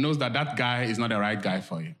future. He knows that guy is not the right guy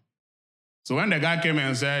for you. So when the guy came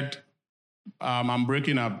and said, I'm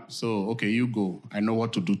breaking up, so okay, you go. I know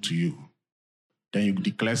what to do to you. Then you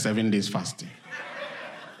declare 7 days fasting.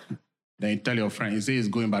 Then you tell your friend, he says he's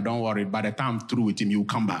going, but don't worry. By the time I'm through with him, he will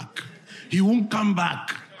come back. He won't come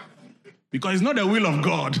back. Because it's not the will of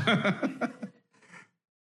God.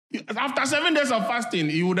 After 7 days of fasting,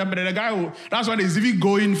 that's why he's even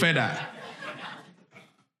going further.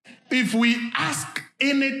 If we ask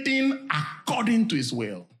anything according to his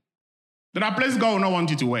will, there are places God will not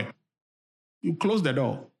want you to work. You close the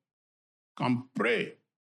door. Come pray.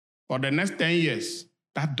 For the next 10 years,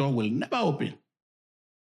 that door will never open.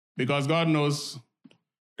 Because God knows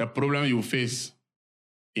the problem you face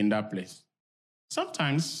in that place.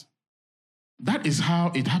 Sometimes, that is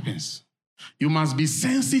how it happens. You must be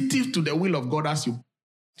sensitive to the will of God as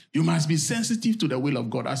you must be sensitive to the will of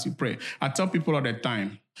God as you pray. I tell people all the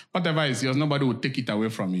time, whatever is yours, nobody will take it away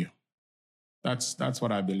from you. That's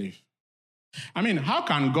what I believe. I mean, how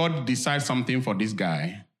can God decide something for this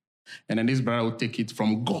guy, and then this brother will take it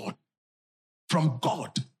from God? From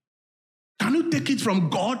God. Can you take it from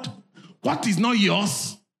God? What is not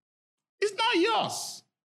yours? It's not yours.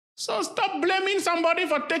 So stop blaming somebody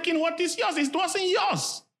for taking what is yours. It wasn't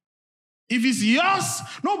yours. If it's yours,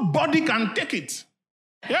 nobody can take it.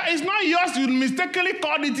 Yeah, it's not yours. You mistakenly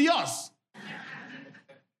called it yours.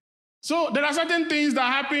 So there are certain things that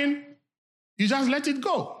happen. You just let it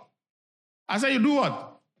go. I say you do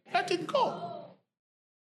what? Let it go.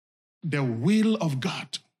 The will of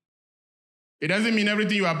God. It doesn't mean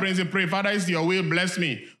everything you are praying, say, pray, Father, is your will, bless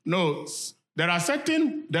me. No, there are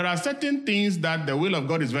certain things that the will of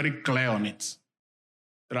God is very clear on it.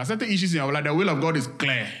 There are certain issues in your life, the will of God is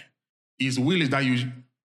clear. His will is that you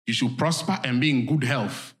should prosper and be in good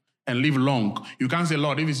health and live long. You can't say,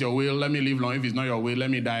 Lord, if it's your will, let me live long. If it's not your will,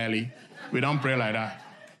 let me die early. We don't pray like that.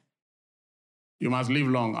 You must live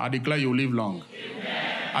long. I declare you will live long.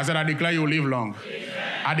 Amen. I said, I declare you will live long.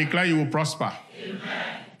 Amen. I declare you will prosper. Amen.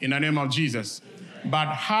 In the name of Jesus. But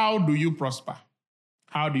how do you prosper?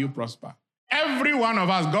 How do you prosper? Every one of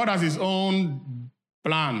us, God has his own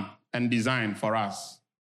plan and design for us.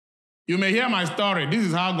 You may hear my story. This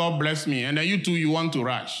is how God blessed me. And then you too, you want to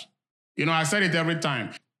rush. You know, I said it every time.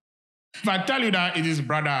 If I tell you that it is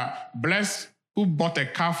Brother Bless who bought a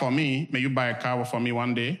car for me, may you buy a car for me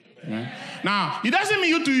one day? Amen. Now, it doesn't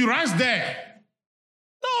mean you rush there.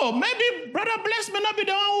 No, maybe Brother Bless may not be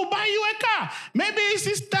the one who will buy you a car. Maybe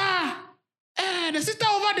sister, the sister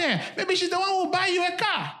over there, maybe she's the one who will buy you a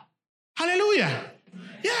car. Hallelujah.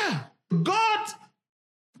 Yeah. God's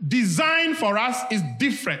design for us is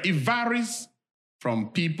different. It varies from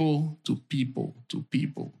people to people to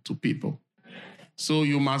people to people. So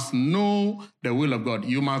you must know the will of God.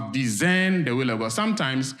 You must discern the will of God.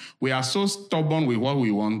 Sometimes we are so stubborn with what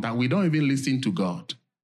we want that we don't even listen to God.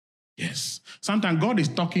 Yes. Sometimes God is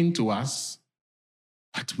talking to us,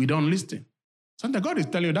 but we don't listen. Sometimes God is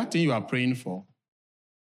telling you that thing you are praying for.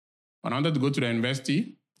 When I wanted to go to the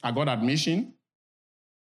university, I got admission.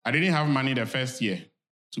 I didn't have money the first year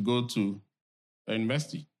to go to the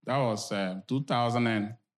university. That was 2000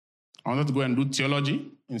 and I wanted to go and do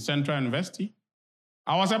theology in Central University.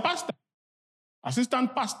 I was a pastor,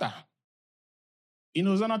 assistant pastor in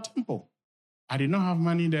Hosanna Temple. I did not have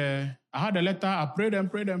money there. I had a letter. I prayed and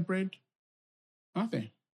prayed and prayed. Nothing.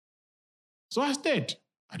 So I stayed.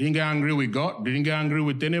 I didn't get angry with God. Didn't get angry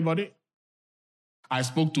with anybody. I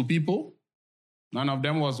spoke to people. None of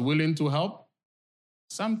them was willing to help.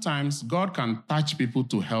 Sometimes God can touch people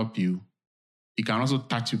to help you. He can also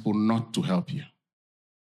touch people not to help you.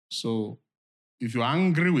 So if you're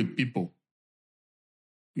angry with people,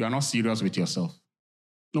 you are not serious with yourself.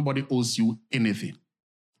 Nobody owes you anything.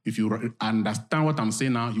 If you understand what I'm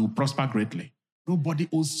saying now, you will prosper greatly. Nobody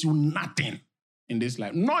owes you nothing in this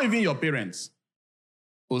life. Not even your parents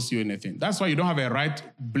owes you anything. That's why you don't have a right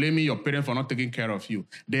blaming your parents for not taking care of you.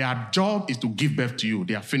 Their job is to give birth to you.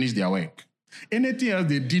 They have finished their work. Anything else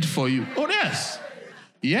they did for you. Oh, yes.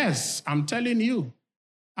 Yes, I'm telling you.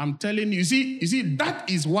 I'm telling you. You see, that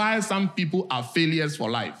is why some people are failures for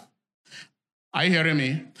life. Are you hearing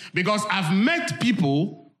me? Because I've met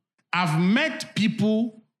people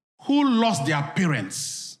who lost their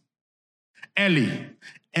parents early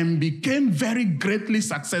and became very greatly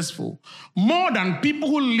successful, more than people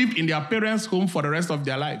who lived in their parents' home for the rest of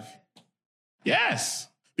their life. Yes,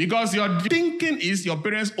 because your thinking is your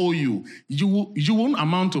parents owe you. You won't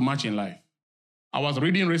amount to much in life. I was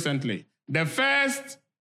reading recently, the first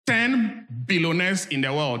 10 billionaires in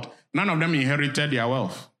the world, none of them inherited their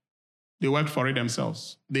wealth. They worked for it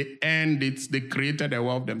themselves. They earned it. They created their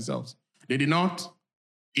wealth themselves. They did not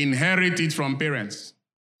inherit it from parents.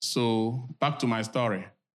 So back to my story.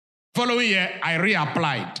 Following year, I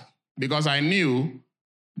reapplied because I knew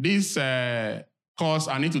this course,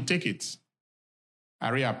 I need to take it.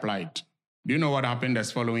 I reapplied. Do you know what happened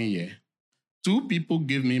this following year? 2 people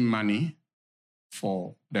gave me money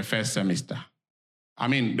for the first semester. I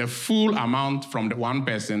mean, the full amount from the one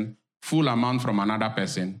person, full amount from another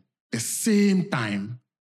person, the same time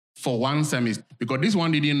for one semester. Because this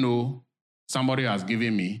one didn't know somebody has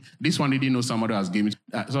given me. This one didn't know somebody has given me.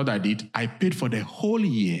 That's what I did. I paid for the whole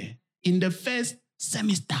year in the first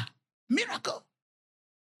semester. Miracle.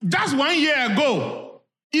 Just 1 year ago,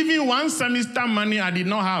 even one semester money I did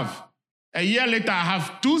not have. A year later, I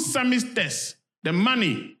have 2 semesters, the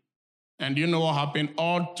money. And you know what happened?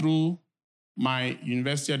 All through my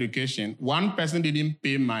university education, one person didn't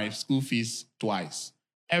pay my school fees twice.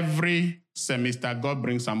 Every semester, God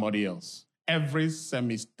brings somebody else. Every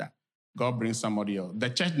semester, God brings somebody else. The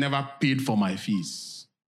church never paid for my fees,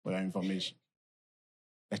 for your information.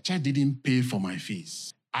 The church didn't pay for my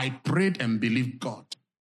fees. I prayed and believed God.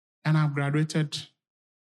 And I've graduated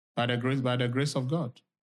by the grace of God.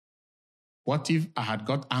 What if I had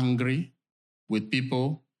got angry with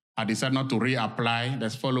people? I decided not to reapply the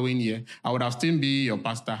following year. I would have still been your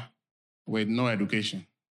pastor with no education.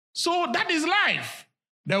 So that is life.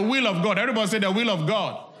 The will of God. Everybody say the will of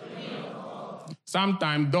God.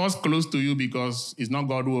 Sometimes doors close to you because it's not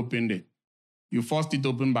God who opened it. You forced it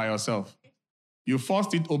open by yourself. You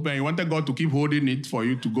forced it open. You wanted God to keep holding it for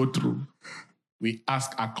you to go through. We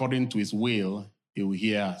ask according to his will, he will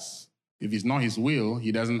hear us. If it's not his will,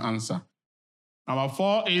 he doesn't answer. Number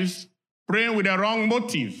 4 is praying with the wrong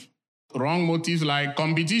motive. Wrong motives like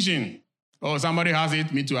competition. Oh, somebody has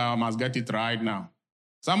it. Me too, I must get it right now.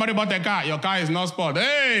 Somebody bought a car. Your car is not spoiled.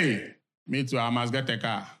 Hey, me too, I must get a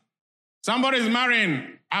car. Somebody is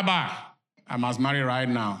marrying. Abba, I must marry right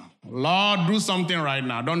now. Lord, do something right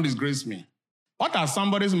now. Don't disgrace me. What has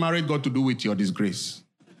somebody's marriage got to do with your disgrace?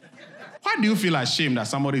 Why do you feel ashamed that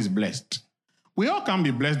somebody is blessed? We all can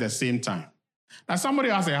be blessed at the same time. Now, somebody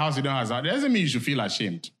has a house, you don't have a house. It doesn't mean you should feel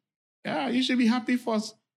ashamed. Yeah, you should be happy for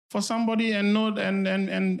somebody and know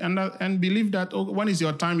and believe that when it's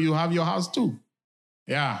your time, you have your house too.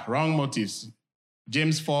 Yeah, wrong motives.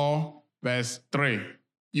 James 4, verse 3.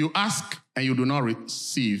 You ask and you do not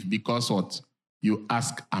receive because what? You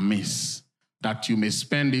ask amiss, that you may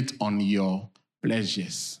spend it on your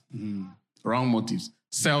pleasures. Wrong motives.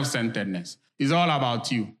 Self-centeredness. It's all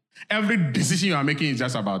about you. Every decision you are making is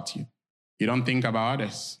just about you. You don't think about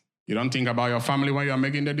others. You don't think about your family when you are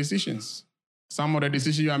making the decisions. Some of the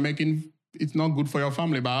decisions you are making, it's not good for your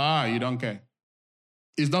family, but you don't care.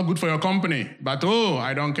 It's not good for your company, but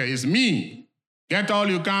I don't care. It's me. Get all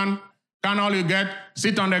you can all you get,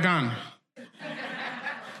 sit on the can.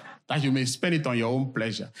 That you may spend it on your own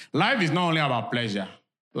pleasure. Life is not only about pleasure.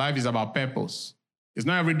 Life is about purpose. It's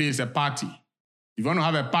not every day it's a party. If you want to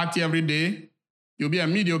have a party every day, you'll be a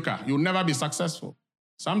mediocre. You'll never be successful.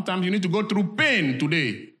 Sometimes you need to go through pain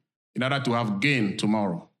today in order to have gain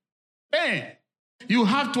tomorrow. Pain. You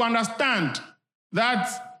have to understand that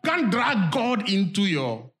you can't drag God into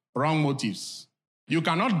your wrong motives. You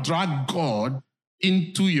cannot drag God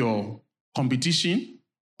into your competition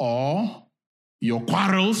or your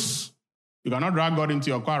quarrels. You cannot drag God into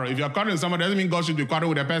your quarrel. If you're quarreling with somebody, it doesn't mean God should be quarreling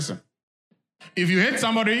with a person. If you hate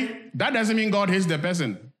somebody, that doesn't mean God hates the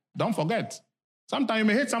person. Don't forget. Sometimes you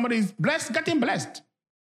may hate somebody who's blessed, getting blessed.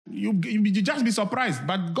 You just be surprised.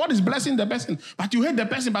 But God is blessing the person. But you hate the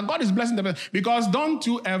person, but God is blessing the person. Because don't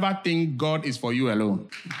you ever think God is for you alone.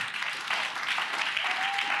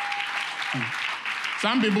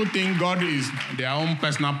 Some people think God is their own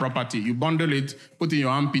personal property. You bundle it, put in your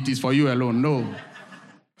armpit, it's for you alone. No.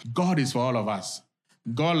 God is for all of us.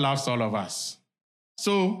 God loves all of us.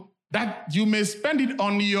 So that you may spend it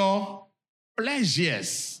on your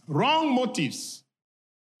pleasures, wrong motives.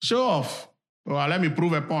 Show off. Well, let me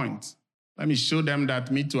prove a point. Let me show them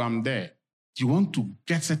that me too, I'm there. You want to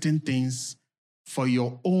get certain things for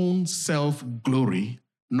your own self-glory,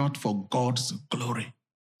 not for God's glory.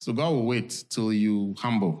 So God will wait till you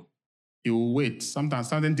humble. He will wait. Sometimes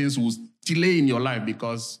certain things will delay in your life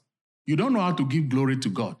because you don't know how to give glory to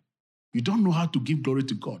God. You don't know how to give glory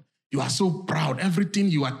to God. You are so proud. Everything,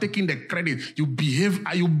 you are taking the credit. You behave,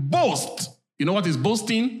 you boast. You know what is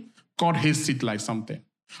boasting? God hates it like something.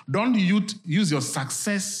 Don't use your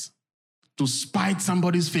success to spite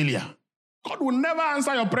somebody's failure. God will never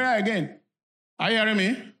answer your prayer again. Are you hearing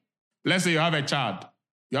me? Let's say you have a child.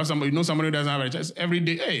 You have somebody, somebody who doesn't have a child. Every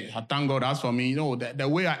day, hey, I thank God, that's for me. You know, the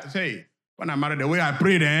way I say, when I'm married, the way I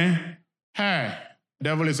prayed, hey,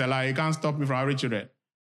 devil is a lie. He can't stop me from having children.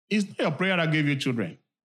 It's not your prayer that gave you children.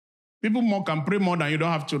 People can pray more than you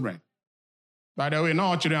don't have children. By the way, not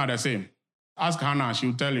all children are the same. Ask Hannah,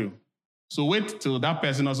 she'll tell you. So wait till that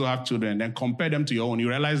person also have children, then compare them to your own. You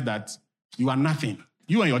realize that you are nothing.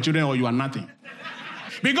 You and your children, or you are nothing.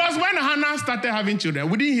 Because when Hannah started having children,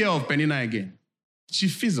 we didn't hear of Penina again. She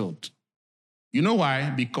fizzled. You know why?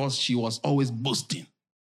 Because she was always boasting.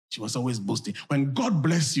 She was always boasting. When God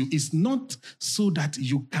bless you, it's not so that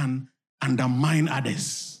you can undermine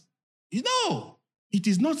others. You know, it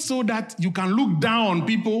is not so that you can look down on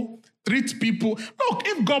people, treat people. Look,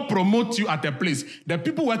 if God promotes you at a place, the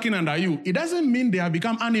people working under you, it doesn't mean they have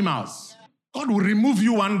become animals. God will remove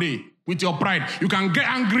you one day with your pride. You can get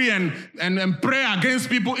angry and pray against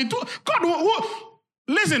people.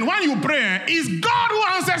 Listen, when you pray, it's God who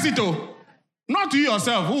answers it. Not you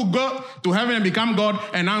yourself who go to heaven and become God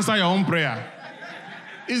and answer your own prayer.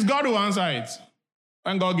 It's God who answers it.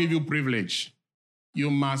 When God gives you privilege, you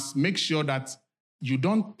must make sure that you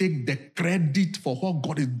don't take the credit for what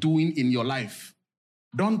God is doing in your life.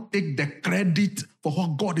 Don't take the credit for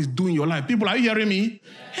what God is doing in your life. People, are you hearing me?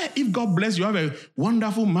 Hey, if God bless you, have a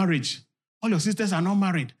wonderful marriage. all your sisters are not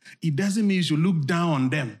married, it doesn't mean you should look down on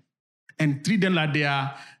them and treat them like they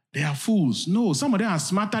are fools. No, some of them are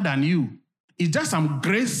smarter than you. It's just some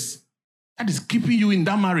grace that is keeping you in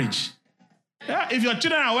that marriage. Yeah, if your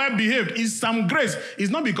children are well behaved, it's some grace.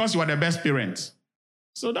 It's not because you are the best parent.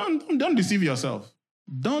 So don't deceive yourself.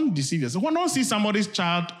 Don't deceive yourself. Don't see somebody's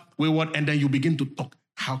child wayward and then you begin to talk.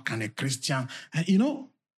 How can a Christian,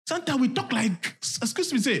 sometimes we talk like,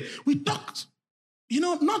 excuse me, we talk,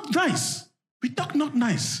 not nice. We talk not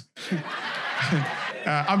nice.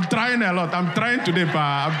 I'm trying a lot. I'm trying today,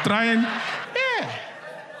 pa. I'm trying. Yeah.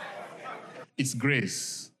 It's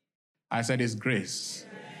grace. I said it's grace.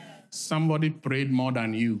 Somebody prayed more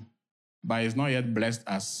than you, but is not yet blessed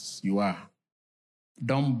as you are.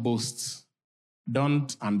 Don't boast.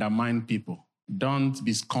 Don't undermine people. Don't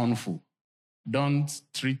be scornful. Don't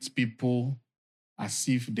treat people as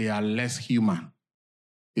if they are less human.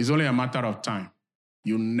 It's only a matter of time.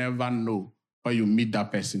 You never know where you meet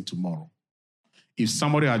that person tomorrow. If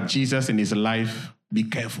somebody has Jesus in his life, be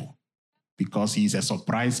careful, because he is a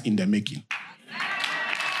surprise in the making.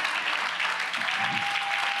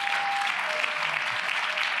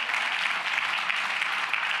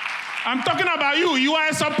 I'm talking about you. You are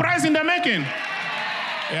a surprise in the making.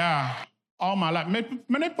 Yeah. All my life.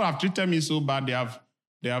 Many people have treated me so bad,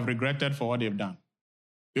 they have regretted for what they've done.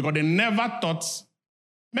 Because they never thought,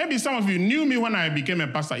 maybe some of you knew me when I became a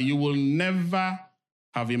pastor. You will never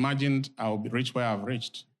have imagined I'll be rich where I've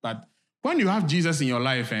reached. But when you have Jesus in your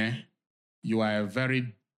life, you are a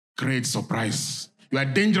very great surprise. You are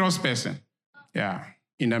a dangerous person. Yeah,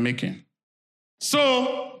 in the making.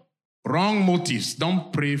 So, wrong motives.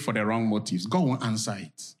 Don't pray for the wrong motives. God will answer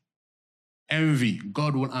it. Envy.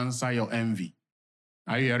 God will answer your envy.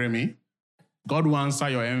 Are you hearing me? God will answer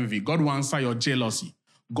your envy. God will answer your jealousy.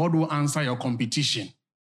 God will answer your competition.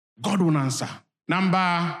 God will answer.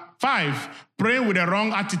 Number 5, praying with the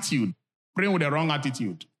wrong attitude. Praying with the wrong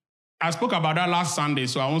attitude. I spoke about that last Sunday,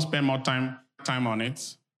 so I won't spend more time on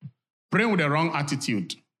it. Praying with the wrong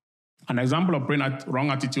attitude. An example of praying with wrong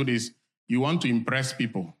attitude is you want to impress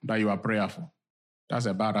people that you are prayerful. That's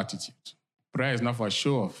a bad attitude. Prayer is not for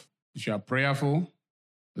show off. If you are prayerful,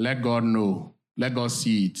 let God know. Let God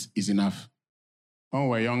see it is enough. When we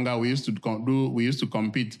were younger, we used to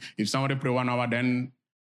compete. If somebody pray 1 hour, then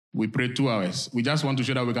we pray 2 hours. We just want to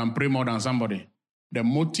show that we can pray more than somebody. The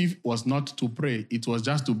motive was not to pray. It was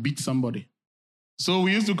just to beat somebody. So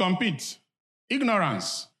we used to compete.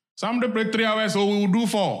 Ignorance. Somebody pray 3 hours, so we will do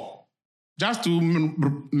 4. Just to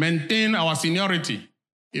maintain our seniority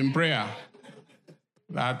in prayer.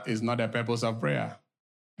 That is not the purpose of prayer.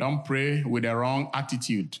 Don't pray with the wrong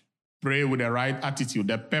attitude. Pray with the right attitude.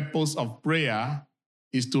 The purpose of prayer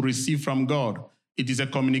is to receive from God. It is a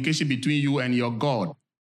communication between you and your God.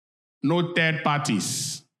 No third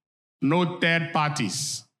parties. No third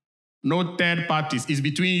parties. No third parties. It's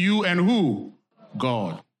between you and who?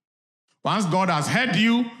 God. Once God has heard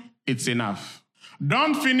you, it's enough.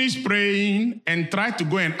 Don't finish praying and try to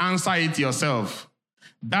go and answer it yourself.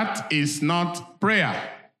 That is not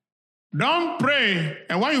prayer. Don't pray,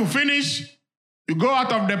 and when you finish, you go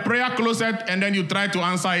out of the prayer closet and then you try to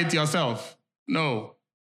answer it yourself. No,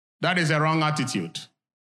 that is a wrong attitude.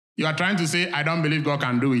 You are trying to say, I don't believe God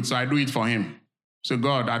can do it, so I do it for him. So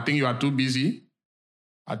God, I think you are too busy.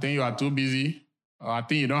 I think you are too busy. Or I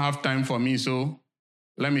think you don't have time for me, so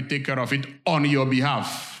let me take care of it on your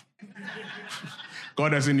behalf. God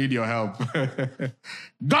doesn't need your help.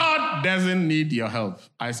 God doesn't need your help.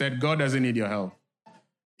 I said God doesn't need your help.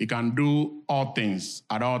 He can do all things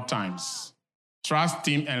at all times. Trust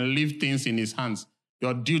him and leave things in his hands.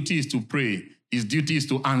 Your duty is to pray. His duty is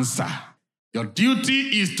to answer. Your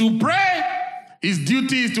duty is to pray. His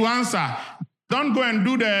duty is to answer. Don't go and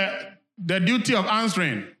do the duty of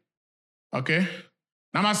answering. Okay?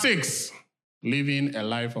 Number 6, living a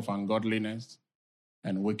life of ungodliness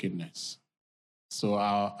and wickedness. So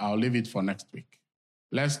I'll leave it for next week.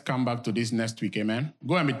 Let's come back to this next week, amen?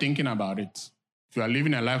 Go and be thinking about it. If you are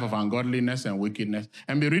living a life of ungodliness and wickedness,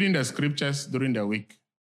 and be reading the scriptures during the week,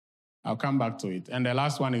 I'll come back to it. And the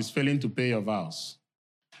last one is failing to pay your vows.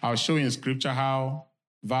 I'll show you in scripture how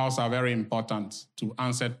vows are very important to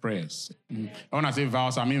answered prayers. When I say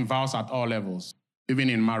vows, I mean vows at all levels, even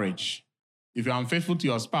in marriage. If you're unfaithful to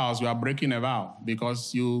your spouse, you are breaking a vow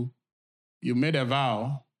because you made a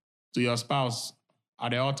vow to your spouse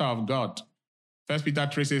at the altar of God. 1 Peter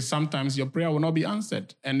 3 says, sometimes your prayer will not be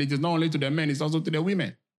answered. And it is not only to the men, it's also to the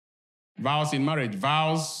women. Vows in marriage,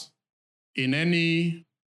 vows in any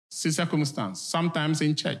circumstance, sometimes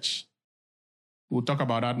in church. We'll talk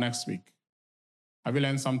about that next week. Have you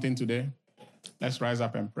learned something today? Let's rise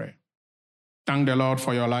up and pray. Thank the Lord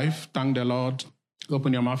for your life. Thank the Lord.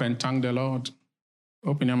 Open your mouth and thank the Lord.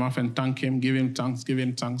 Open your mouth and thank him. Give him thanks. Give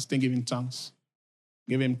him thanks. Give him thanks.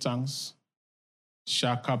 Give him thanks.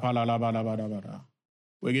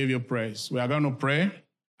 We give you praise. We are going to pray.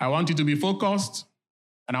 I want you to be focused,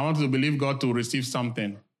 and I want you to believe God to receive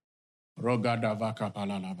something.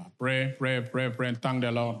 Pray, pray, pray, pray. Thank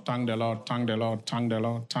the Lord. Thank the Lord. Thank the Lord. Thank the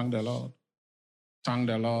Lord. Thank the Lord. Thank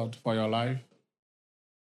the Lord for your life.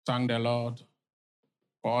 Thank the Lord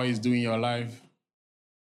for all he's doing in your life.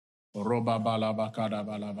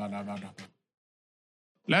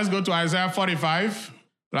 Let's go to Isaiah 45.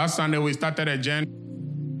 Last Sunday we started a journey.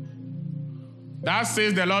 That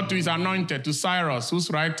says the Lord to his anointed, to Cyrus, whose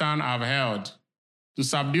right hand I have held, to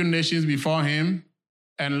subdue nations before him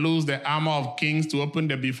and loose the armor of kings, to open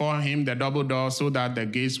before him the double door so that the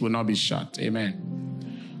gates will not be shut.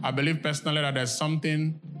 Amen. I believe personally that there's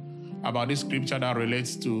something about this scripture that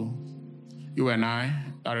relates to you and I,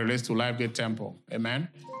 that relates to Lifegate Temple. Amen.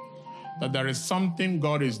 That there is something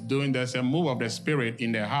God is doing. There's a move of the Spirit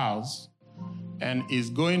in the house, and is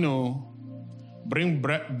going to bring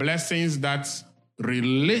blessings that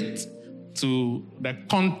relate to the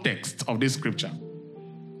context of this scripture.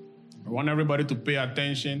 I want everybody to pay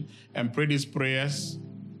attention and pray these prayers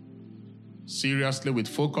seriously, with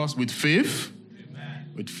focus, with faith.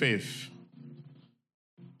 Amen. With faith.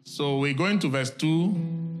 So we're going to verse 2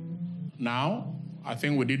 now. I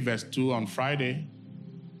think we did verse 2 on Friday.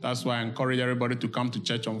 That's why I encourage everybody to come to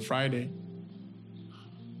church on Friday.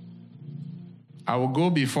 I will go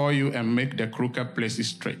before you and make the crooked places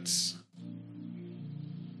straight.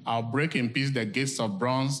 I'll break in pieces the gates of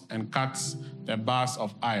bronze and cut the bars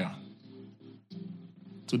of iron.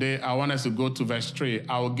 Today, I want us to go to verse 3.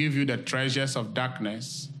 I will give you the treasures of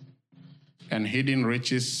darkness and hidden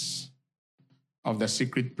riches of the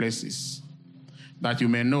secret places, that you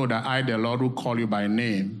may know that I, the Lord who call you by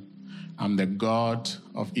name, am the God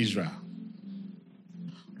of Israel.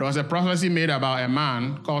 There was a prophecy made about a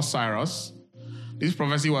man called Cyrus. This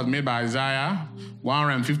prophecy was made by Isaiah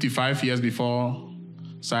 155 years before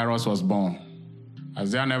Cyrus was born.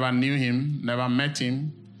 Isaiah never knew him, never met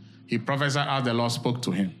him. He prophesied as the Lord spoke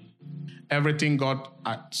to him. Everything God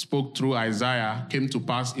spoke through Isaiah came to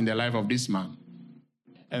pass in the life of this man.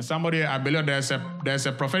 And somebody, I believe there's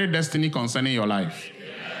a prophetic destiny concerning your life.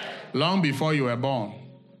 Long before you were born,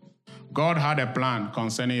 God had a plan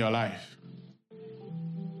concerning your life.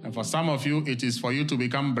 And for some of you, it is for you to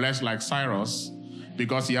become blessed like Cyrus,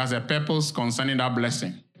 because he has a purpose concerning that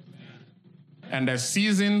blessing. And the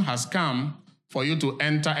season has come for you to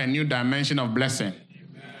enter a new dimension of blessing.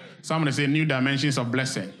 Somebody say new dimensions of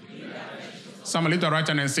blessing. Somebody lift your right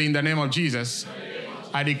hand and say, in the name of Jesus,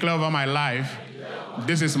 I declare over my life,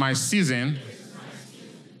 this is my season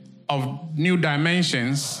of new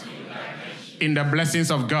dimensions in the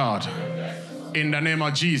blessings of God. In the name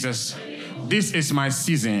of Jesus, this is my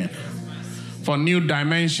season for new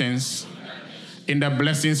dimensions in the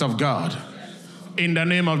blessings of God. In the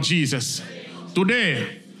name of Jesus,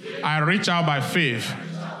 today I reach out by faith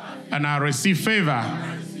and I receive favor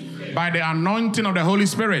by the anointing of the Holy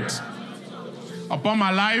Spirit upon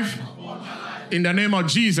my life in the name of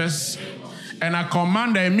Jesus, and I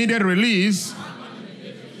command the immediate release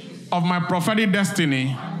of my prophetic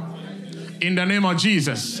destiny in the name of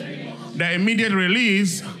Jesus. The immediate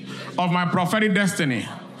release of my prophetic destiny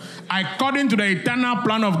according to the eternal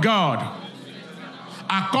plan of God.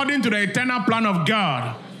 According to the eternal plan of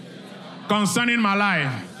God concerning my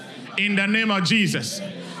life in the name of Jesus.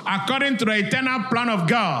 According to the eternal plan of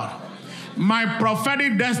God, my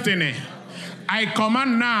prophetic destiny, I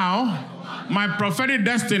command now my prophetic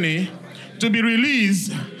destiny to be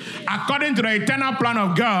released according to the eternal plan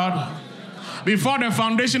of God before the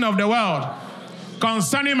foundation of the world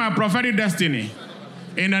concerning my prophetic destiny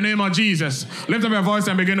in the name of Jesus. Lift up your voice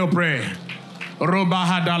and begin to pray.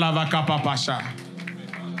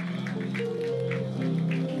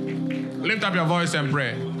 Lift up your voice and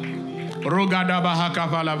pray.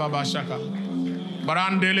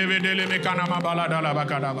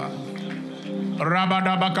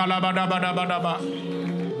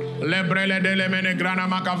 Lebrele dele mene grana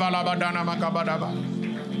makavala badana makabadaba.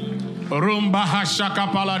 Rumba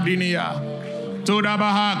hashaka paladinia.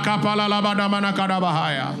 Tudabaha kapala labadama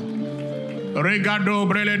nakadabahaya. Regado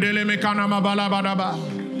brele dele mekana mabala badaba.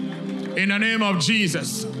 In the name of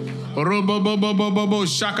Jesus. Rubobobobobobo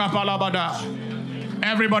shaka palabada.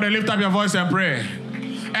 Everybody lift up your voice and pray.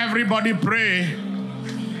 Everybody pray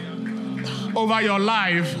over your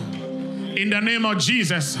life in the name of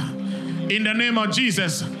Jesus. In the name of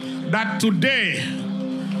Jesus, that today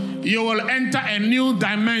you will enter a new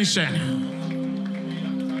dimension.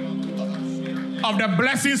 of the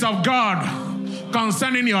blessings of God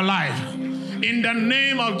concerning your life. In the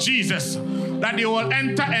name of Jesus, that you will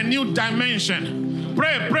enter a new dimension.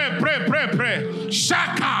 Pray, pray, pray, pray, pray.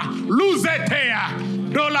 Shaka,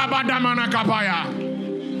 luzetea, dolabadamana kapaya.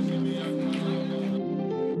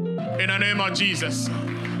 In the name of Jesus.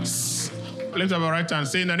 Lift up your right hand.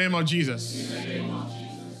 Say, in the name of Jesus,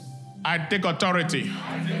 I take authority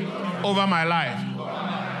over my life.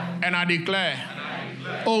 And I declare,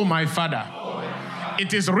 oh my Father,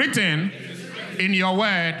 it is written in your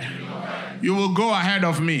word, you will go ahead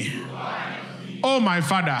of me. Oh my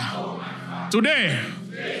Father, today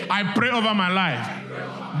I pray over my life.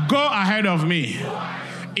 Go ahead of me.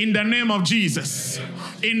 In the name of Jesus.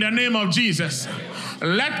 In the name of Jesus.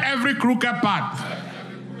 Let every crooked path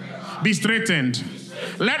be straightened.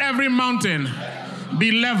 Let every mountain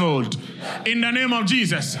be leveled. In the name of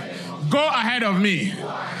Jesus. Go ahead of me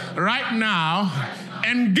right now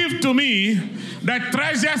and give to me the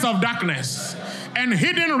treasures of darkness and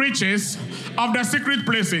hidden riches of the secret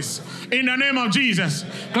places. In the name of Jesus.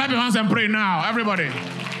 Clap your hands and pray now, everybody.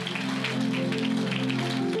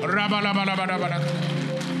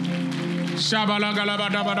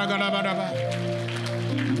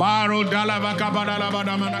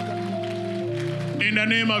 In the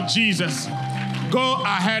name of Jesus, go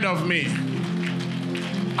ahead of me.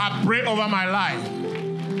 I pray over my life.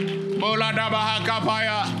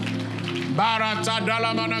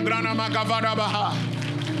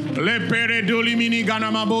 Lepere dolimini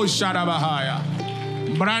ganamabo shadabahaya.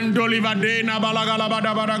 Brandolivadena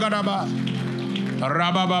balagalabadagadaba.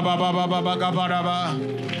 Rababababababagabadaba.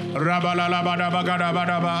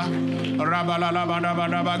 Rabalalabadabagadabadaba.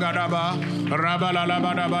 Rabalalabadabadabagadaba.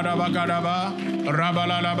 Rabalalabadabadabagadaba.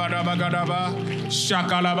 Rabalalabadabagadaba.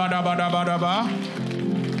 Shakalabadabadabadaba.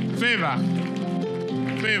 Favor.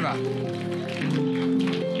 Favor.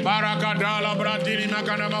 Barakadala bradini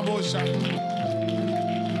makanamabosha.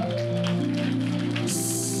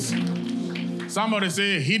 Somebody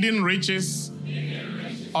say hidden riches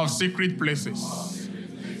of secret places.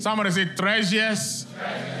 Somebody say treasures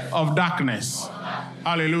of darkness.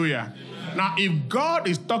 Hallelujah. Now, if God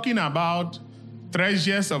is talking about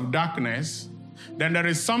treasures of darkness, then there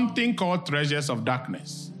is something called treasures of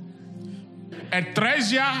darkness. A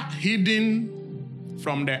treasure hidden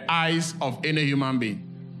from the eyes of any human being.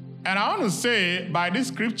 And I want to say, by this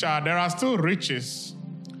scripture, there are still riches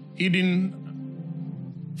hidden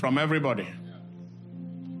from everybody.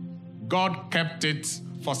 God kept it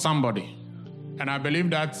for somebody. And I believe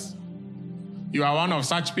that you are one of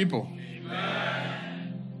such people.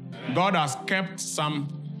 Amen. God has kept some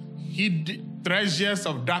hidden treasures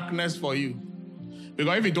of darkness for you.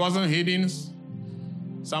 Because if it wasn't hidden,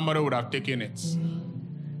 somebody would have taken it.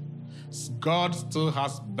 God still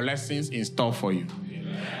has blessings in store for you.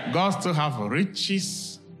 Amen. God still has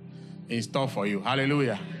riches in store for you.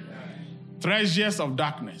 Hallelujah. Amen. Treasures of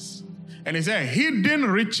darkness. And he said, hidden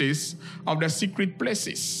riches of the secret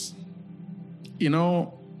places. You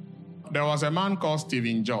know, there was a man called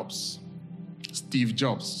Steve Jobs.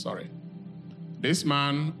 This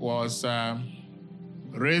man was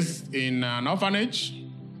raised in an orphanage.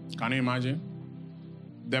 Can you imagine?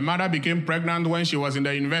 The mother became pregnant when she was in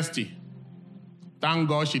the university. Thank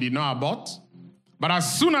God she did not abort. But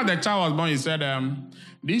as soon as the child was born, he said,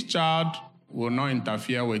 this child will not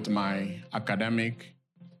interfere with my academic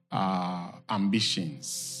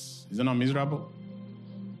ambitions. Is it not miserable?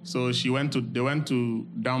 So they went to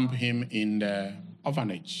dump him in the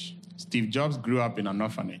orphanage. Steve Jobs grew up in an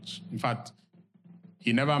orphanage. In fact,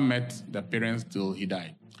 he never met the parents till he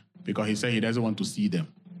died because he said he doesn't want to see them.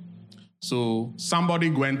 So somebody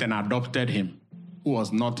went and adopted him, who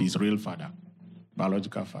was not his real father,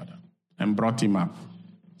 biological father, and brought him up.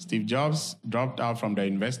 Steve Jobs dropped out from the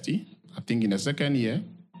university, I think in the second year,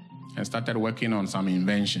 and started working on some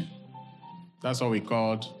invention. That's what we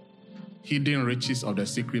called hidden riches of the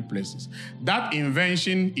secret places. That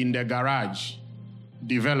invention in the garage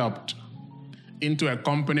developed into a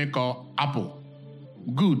company called Apple.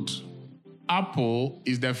 Good. Apple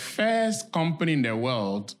is the first company in the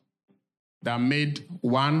world that made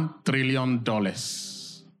 $1 trillion.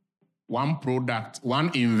 One product,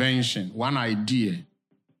 one invention, one idea,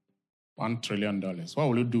 $1 trillion. What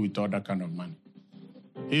will you do with all that kind of money?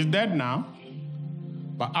 He's dead now,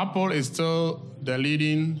 but Apple is still the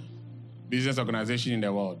leading business organization in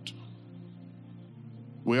the world.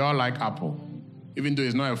 We all like Apple. Even though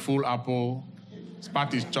it's not a full Apple, its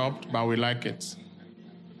part is chopped, but we like it.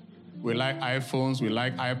 We like iPhones, we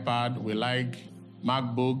like iPad, we like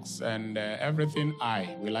MacBooks, and everything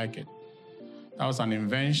we like it. That was an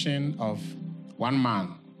invention of one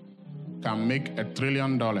man can make $1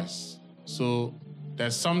 trillion. So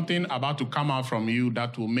there's something about to come out from you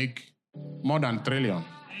that will make more than $1 trillion.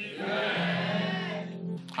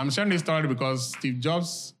 I'm sharing this story because Steve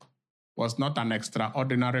Jobs was not an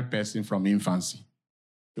extraordinary person from infancy.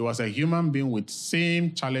 He was a human being with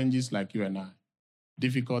same challenges like you and I,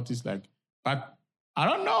 difficulties but I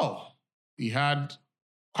don't know. He had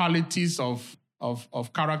qualities of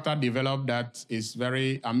character developed that is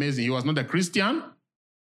very amazing. He was not a Christian.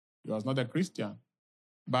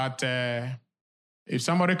 But if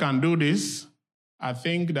somebody can do this, I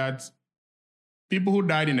think that people who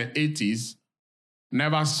died in the 80s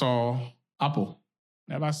never saw Apple.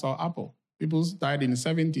 People who died in the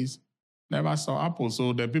 70s never saw Apple.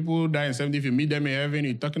 So the people who died in the 70s, if you meet them in heaven,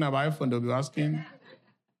 you're talking about iPhone,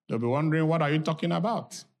 they'll be wondering, what are you talking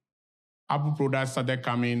about? Apple products started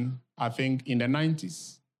coming, I think, in the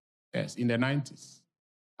 90s. Yes, in the 90s.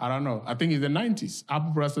 I don't know. I think it's the 90s.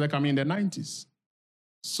 Apple products started coming in the 90s.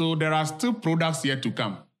 So there are still products yet to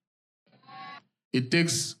come. It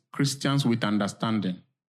takes Christians with understanding.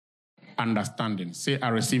 Understanding. Say, I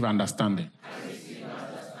receive understanding.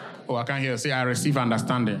 Oh, I can't hear. Say, I receive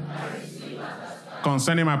understanding.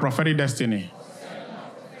 Concerning my prophetic destiny.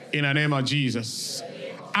 In the name of Jesus.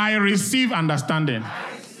 I receive understanding.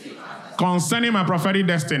 Concerning my prophetic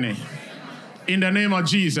destiny. In the name of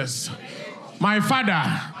Jesus. My Father,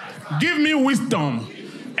 give me wisdom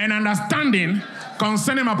and understanding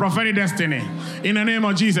concerning my prophetic destiny. In the name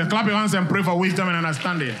of Jesus. Clap your hands and pray for wisdom and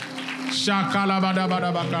understanding.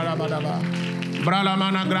 Shakalabadabadabakarabadaba.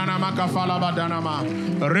 Bralamana grana makafala badanama.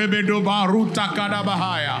 Rebedo baruta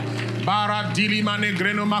kadabahaya. Bara dilimane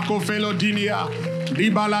greno makofelo dinia.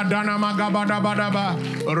 Dibala dana magabadabadaba.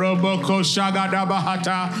 Roboko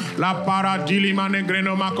shagadabahata. La para dilimane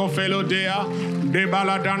greno makofelo dea.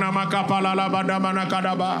 Debala dana makapala la badamana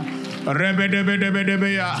kadaba.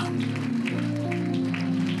 Rebedebedebedebeya.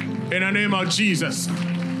 In the name of Jesus.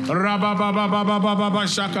 Rabababababababa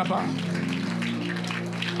shakapa.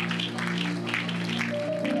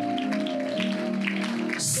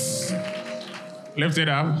 Lift it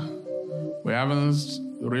up. We haven't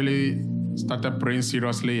really started praying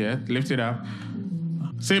seriously yet. Lift it up.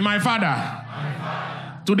 Say, my Father,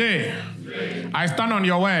 today I stand on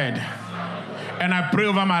your word and I pray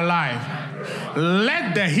over my life.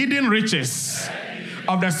 Let the hidden riches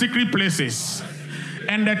of the secret places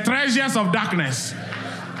and the treasures of darkness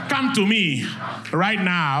come to me right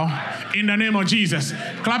now in the name of Jesus.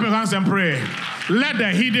 Clap your hands and pray. Let the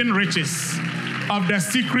hidden riches of the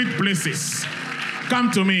secret places come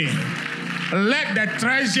to me. Let the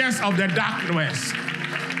treasures of the darkness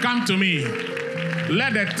come to me.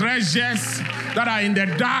 Let the treasures that are in the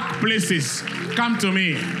dark places come to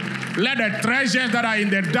me. Let the treasures that are in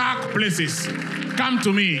the dark places come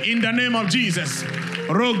to me in the name of Jesus.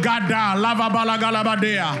 Rogada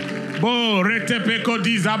lavabalagalabadea. Bo retepeko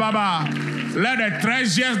dizababa. Let the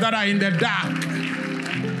treasures that are in the dark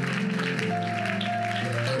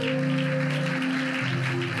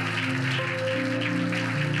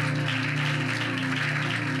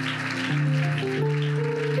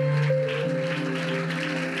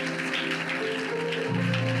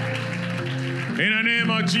in the name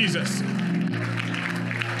of Jesus.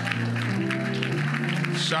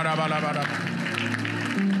 Sharabalabadaba.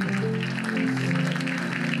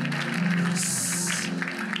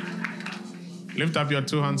 Lift up your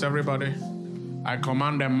two hands, everybody. I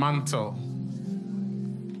command a mantle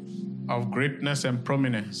of greatness and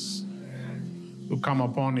prominence to come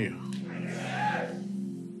upon you.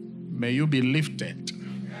 May you be lifted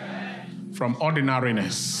from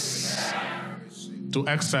ordinariness to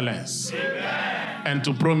excellence and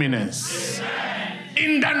to prominence.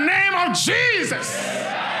 In the name of Jesus,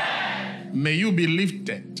 may you be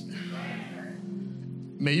lifted.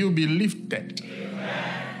 May you be lifted.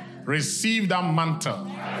 Receive that mantle.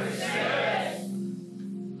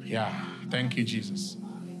 Yeah, thank you, Jesus.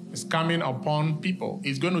 It's coming upon people.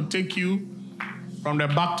 It's going to take you from the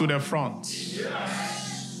back to the front.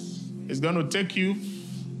 It's going to take you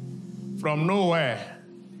from nowhere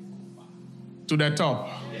to the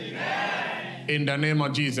top. In the name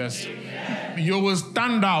of Jesus. You will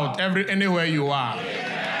stand out anywhere you are.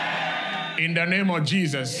 In the name of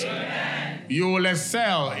Jesus. You will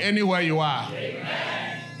excel anywhere you are.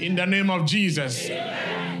 In the name of Jesus.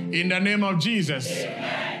 In the name of Jesus.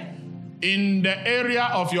 In the area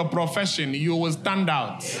of your profession, you will stand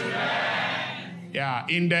out. Yeah,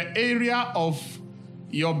 in the area of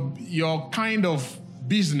your kind of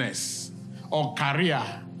business or career,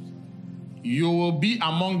 you will be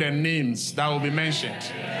among the names that will be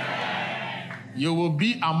mentioned. You will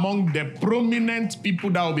be among the prominent people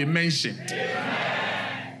that will be mentioned.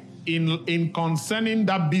 in concerning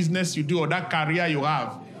that business you do or that career you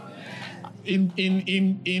have.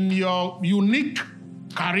 In your unique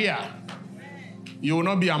career, you will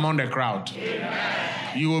not be among the crowd.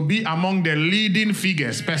 You will be among the leading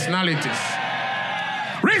figures, personalities.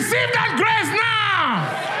 Receive that grace now!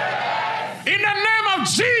 In the name of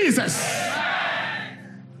Jesus!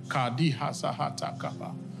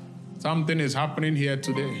 Something is happening here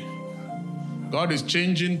today. God is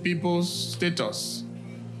changing people's status.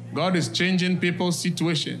 God is changing people's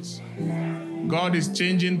situations. God is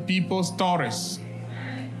changing people's stories.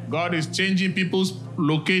 God is changing people's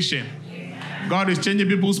location. God is changing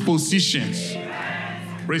people's positions.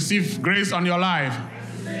 Receive grace on your life.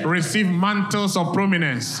 Receive mantles of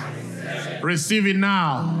prominence. Receive it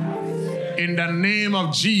now. In the name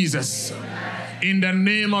of Jesus. In the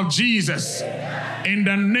name of Jesus. In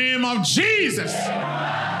the name of Jesus.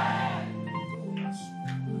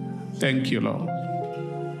 Thank you, Lord.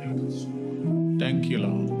 Thank you,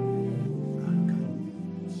 Lord.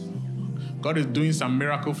 God is doing some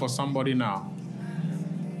miracle for somebody now.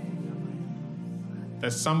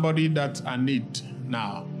 There's somebody that I need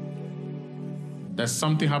now. There's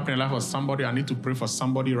something happening in the life of somebody. I need to pray for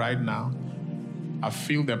somebody right now. I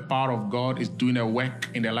feel the power of God is doing a work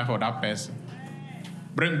in the life of that person.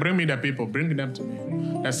 Bring me the people. Bring them to me.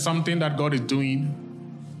 There's something that God is doing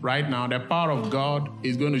right now. The power of God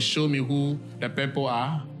is going to show me who the people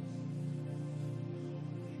are.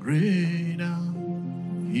 Great are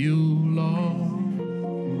you, Lord.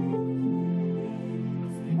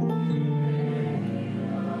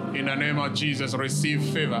 In the name of Jesus, receive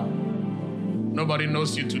favor. Nobody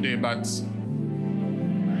knows you today, but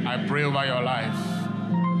I pray over your life.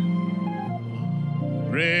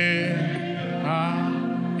 Great are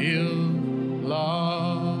you,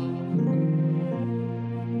 Lord.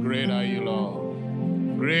 Great are you, Lord.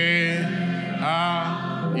 Great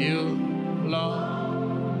are you, Lord.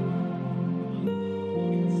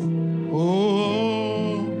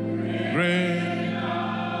 Oh, great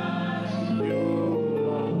are you,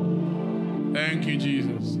 Lord. Thank you,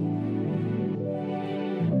 Jesus.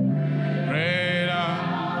 Great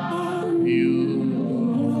are you,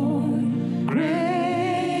 Lord.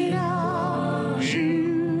 Great are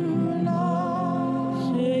you,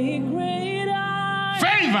 Lord. Say great are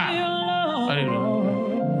favor. You, Lord.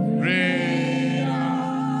 Great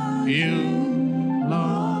are you,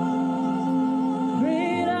 Lord.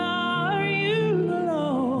 Great are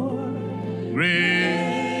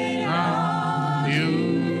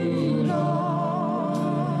you,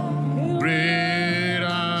 Lord. Great are you, Lord. Great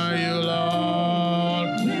are you, Lord.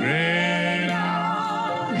 Great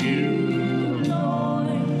are you, Lord.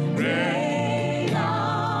 Great are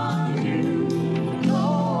you,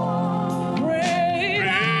 Lord.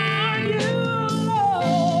 Great are you,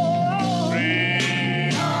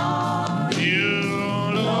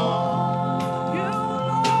 Lord.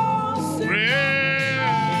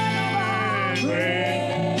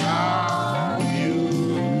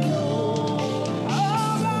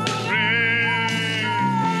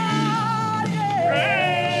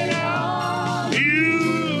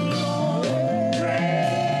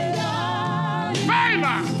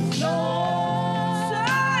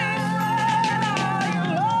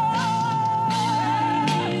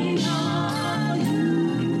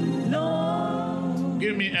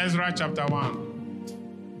 Give me Ezra chapter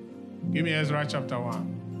 1. Give me Ezra chapter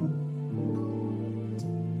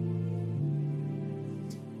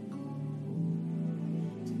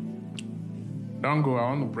 1. Don't go, I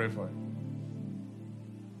want to pray for you.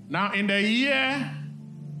 Now, in the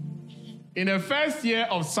first year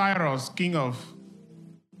of Cyrus, king of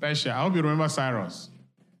Persia, I hope you remember Cyrus.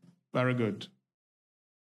 Very good.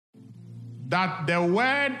 That the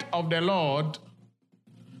word of the Lord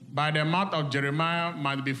by the mouth of Jeremiah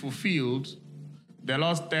might be fulfilled, the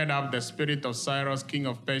Lord stirred up the spirit of Cyrus, king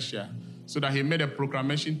of Persia, so that he made a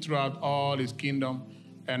proclamation throughout all his kingdom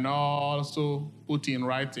and also put in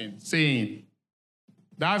writing, saying,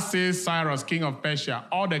 that says Cyrus, king of Persia,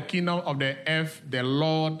 all the kingdom of the earth, the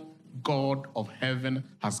Lord God of heaven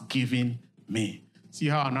has given me. See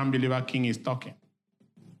how an unbeliever king is talking.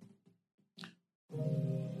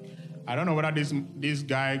 I don't know whether this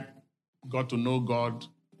guy got to know God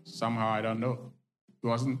somehow. I don't know.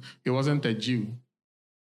 He wasn't a Jew.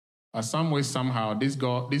 But some way, somehow, this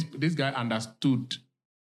guy understood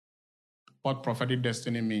what prophetic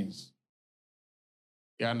destiny means.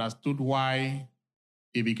 He understood why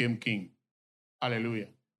he became king. Hallelujah.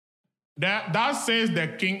 That says the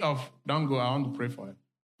king of, don't go, I want to pray for him.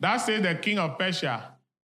 That says the king of Persia.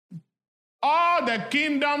 All the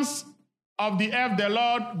kingdoms of the earth the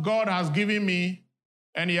Lord God has given me,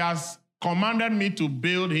 and he has commanded me to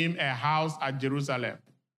build him a house at Jerusalem,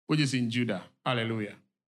 which is in Judah. Hallelujah.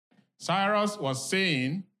 Cyrus was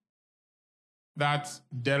saying that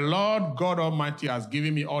the Lord God Almighty has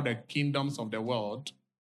given me all the kingdoms of the world,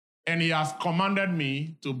 and he has commanded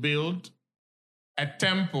me to build a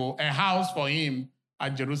temple, a house for him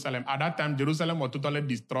at Jerusalem. At that time, Jerusalem was totally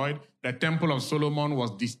destroyed. The temple of Solomon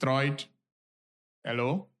was destroyed.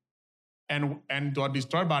 Hello? And it was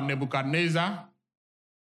destroyed by Nebuchadnezzar.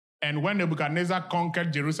 And when Nebuchadnezzar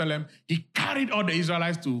conquered Jerusalem, he carried all the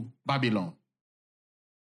Israelites to Babylon.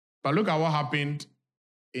 But look at what happened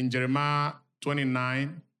in Jeremiah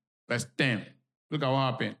 29, verse 10. Look at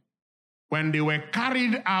what happened. When they were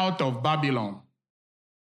carried out of Babylon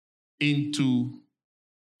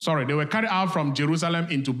they were carried out from Jerusalem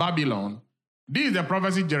into Babylon. This is the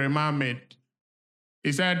prophecy Jeremiah made.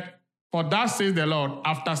 He said, "For thus says the Lord,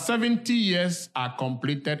 after 70 years are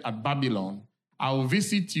completed at Babylon, I will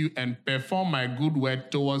visit you and perform my good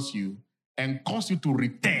word towards you and cause you to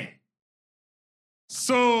return."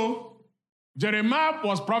 So Jeremiah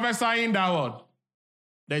was prophesying that word.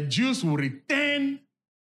 The Jews will return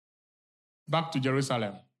back to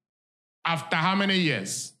Jerusalem. After how many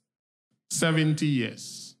years? 70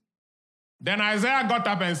 years. Then Isaiah got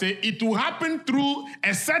up and said, it will happen through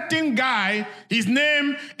a certain guy. His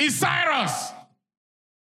name is Cyrus.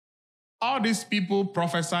 All these people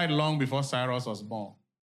prophesied long before Cyrus was born.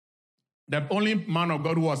 The only man of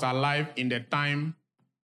God who was alive in the time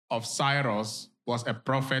of Cyrus was a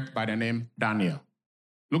prophet by the name Daniel.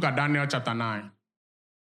 Look at Daniel chapter 9.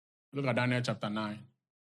 Look at Daniel chapter 9,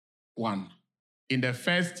 1. In the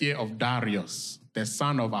first year of Darius, the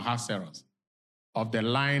son of Ahasuerus, of the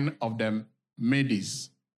line of the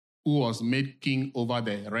Medes, who was made king over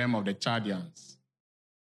the realm of the Chaldeans,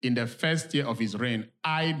 in the first year of his reign,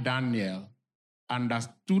 I, Daniel,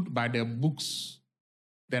 understood by the books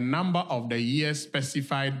the number of the years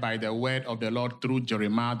specified by the word of the Lord through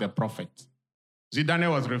Jeremiah the prophet. See,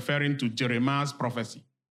 Daniel was referring to Jeremiah's prophecy.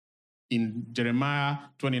 In Jeremiah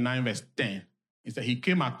 29, verse 10, he said he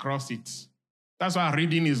came across it. That's why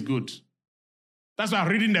reading is good. That's why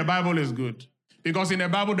reading the Bible is good. Because in the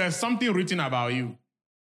Bible, there's something written about you.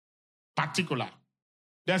 Particular.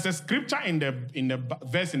 There's a scripture in the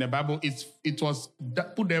verse in the Bible. It was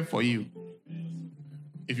put there for you.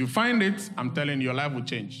 If you find it, I'm telling you, your life will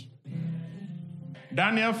change.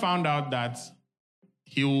 Daniel found out that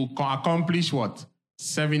he will accomplish what?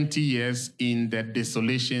 70 years in the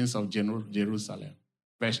desolations of Jerusalem.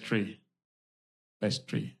 Verse 3. Verse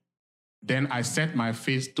 3. Then I set my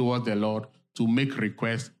face toward the Lord to make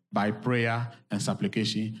requests by prayer and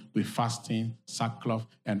supplication with fasting, sackcloth,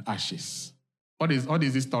 and ashes. What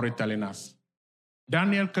is this story telling us?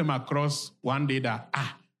 Daniel came across one day that,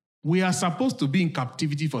 we are supposed to be in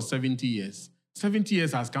captivity for 70 years. 70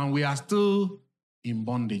 years has come, we are still in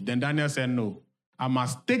bondage. Then Daniel said, no, I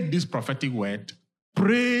must take this prophetic word,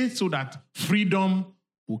 pray so that freedom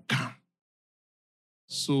will come.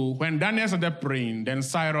 So when Daniel started praying, then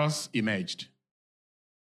Cyrus emerged,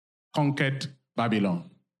 conquered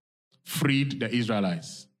Babylon, freed the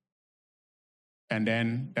Israelites. And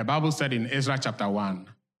then the Bible said in Ezra chapter 1,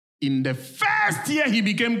 in the first year he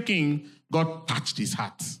became king, God touched his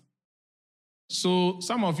heart. So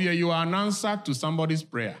some of you are an answer to somebody's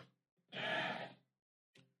prayer.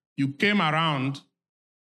 You came around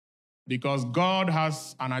because God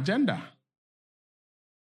has an agenda.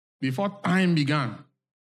 Before time began.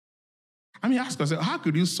 I mean, ask yourself, how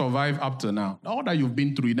could you survive up to now? All that you've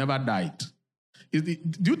been through, you never died. Do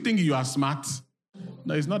you think you are smart?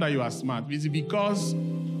 No, it's not that you are smart. It's because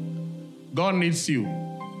God needs you.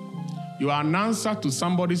 You are an answer to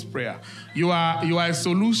somebody's prayer. You are a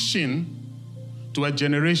solution to a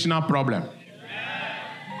generational problem.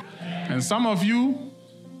 And some of you,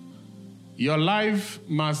 your life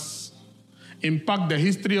must impact the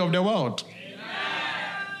history of the world.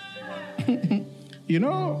 You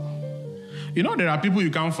know, there are people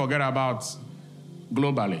you can't forget about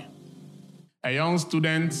globally. A young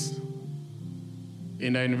student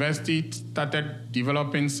in the university started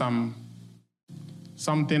developing something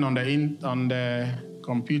on the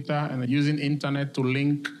computer and using internet to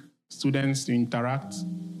link students to interact.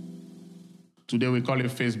 Today we call it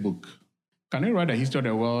Facebook. Can you write the history of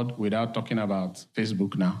the world without talking about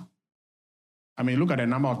Facebook now? I mean, look at the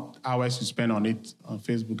number of hours you spend on it on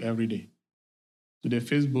Facebook every day. Today,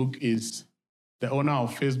 the owner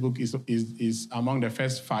of Facebook is among the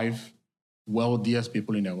first 5 wealthiest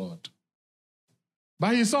people in the world.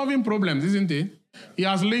 But he's solving problems, isn't he? He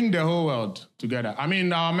has linked the whole world together. I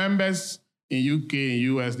mean, our members in UK, in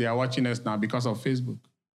US, they are watching us now because of Facebook.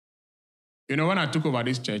 You know, when I took over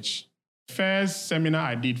this church, first seminar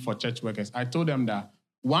I did for church workers, I told them that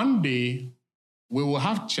one day we will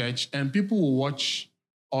have church and people will watch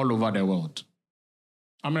all over the world.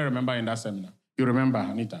 How many remember in that seminar? You remember,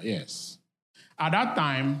 Anita? Yes. At that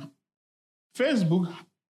time, Facebook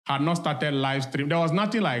had not started live streaming. There was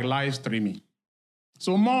nothing like live streaming.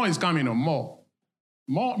 So more is coming, more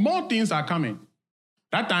things are coming.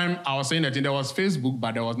 That time, I was saying that there was Facebook,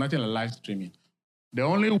 but there was nothing like live streaming. The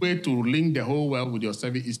only way to link the whole world with your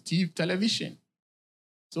service is television.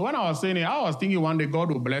 So when I was saying it, I was thinking one day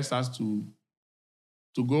God will bless us to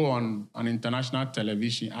go on an international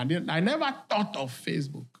television. I never thought of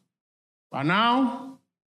Facebook. But now,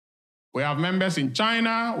 we have members in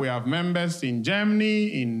China, we have members in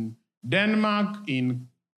Germany, in Denmark, in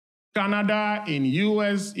Canada, in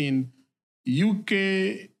US, in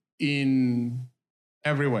UK, in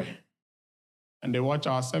everywhere. And they watch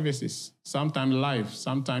our services, sometimes live,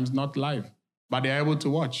 sometimes not live, but they're able to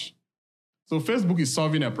watch. So Facebook is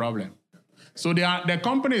solving a problem. So the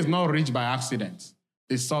company is not rich by accident.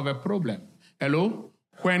 They solve a problem. Hello?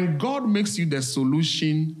 When God makes you the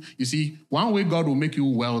solution, you see, one way God will make you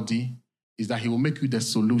wealthy is that he will make you the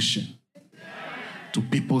solution to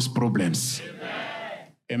people's problems.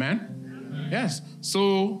 Amen? Yes.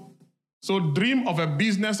 So dream of a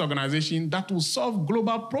business organization that will solve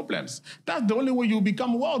global problems. That's the only way you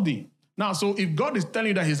become wealthy. Now, so if God is telling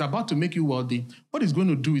you that he's about to make you wealthy, what he's going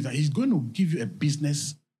to do is that he's going to give you a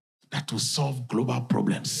business that will solve global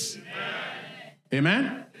problems. Amen?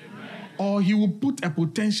 Amen? Or he will put a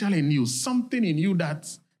potential in you, something in you that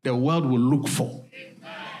the world will look for.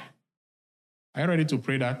 Amen. Are you ready to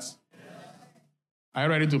pray that? Yes. Are you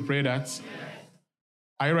ready to pray that? Yes.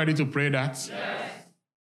 Are you ready to pray that? Yes.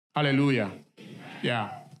 Hallelujah. Amen. Yeah.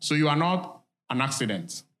 So you are not an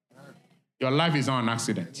accident. Your life is not an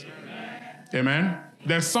accident. Amen. Amen.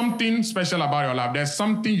 There's something special about your life. There's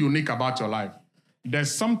something unique about your life.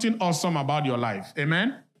 There's something awesome about your life.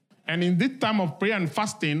 Amen. And in this time of prayer and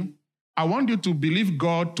fasting, I want you to believe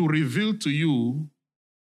God to reveal to you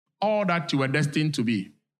all that you were destined to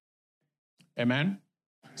be. Amen.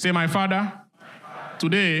 Say, my Father,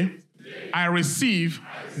 today I receive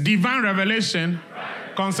divine revelation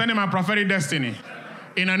concerning my prophetic destiny.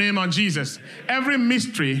 In the name of Jesus. Every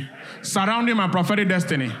mystery surrounding my prophetic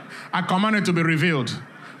destiny, I command it to be revealed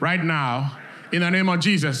right now. In the name of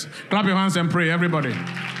Jesus. Clap your hands and pray, everybody.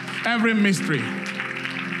 Every mystery.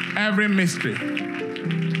 Every mystery.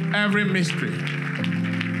 Every mystery.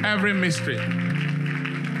 Every mystery.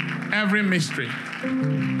 Every mystery.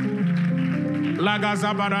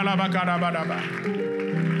 Lagazabadalabakadabadaba.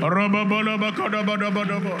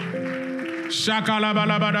 Robobolobokodobodobodobo.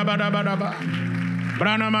 Shakalabadabadabadabadaba.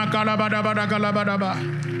 Branamakalabadabadakalabadaba.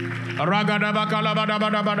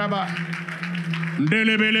 Ragadabakalabalabadabadaba.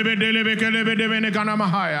 Delebelebe delebe kelebe devene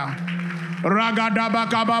kanamahaya.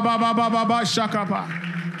 Ragadabakabababababa shakapa.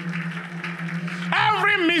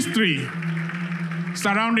 Every mystery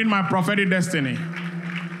surrounding my prophetic destiny,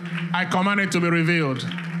 I command it to be revealed.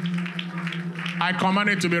 I command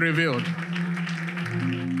it to be revealed.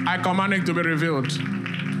 I command it to be revealed.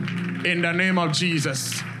 In the name of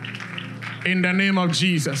Jesus. In the name of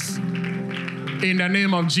Jesus. In the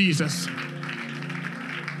name of Jesus.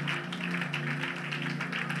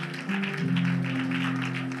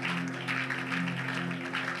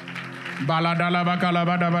 Baladala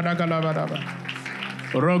bakalabada badakalabada.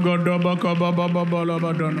 Rogodoboko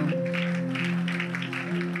bobobobolobodono.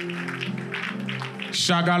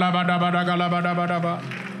 Shagalabada badakalabada badaba.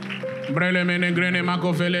 Brelemene grene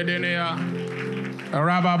makofele denea.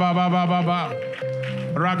 Rabababababa.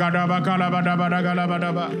 Ragadaba kalabada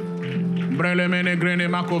badakalabada. Brelemene grene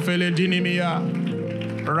makofele dinimia.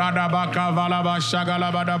 Radabaka valaba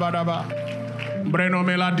shagalabada badaba.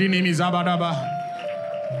 Brenomela dinimi zabadaba.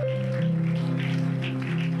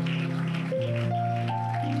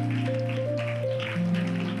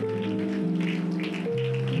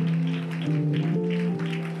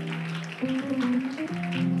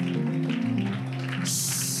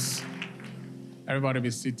 Everybody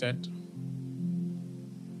be seated.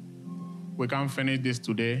 We can't finish this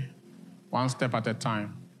today, one step at a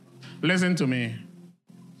time. Listen to me.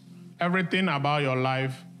 Everything about your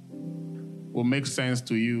life will make sense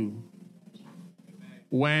to you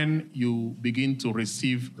when you begin to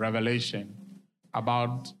receive revelation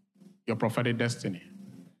about your prophetic destiny.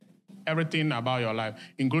 Everything about your life,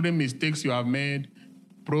 including mistakes you have made,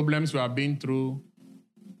 problems you have been through,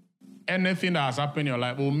 anything that has happened in your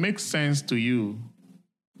life will make sense to you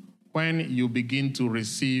when you begin to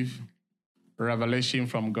receive revelation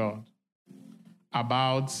from God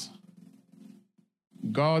about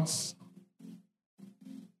God's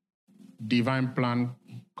divine plan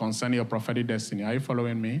concerning your prophetic destiny. Are you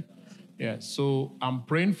following me? Yeah. So I'm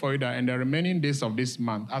praying for you that in the remaining days of this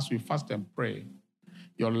month, as we fast and pray,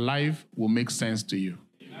 your life will make sense to you.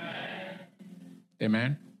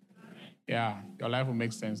 Amen? Yeah, your life will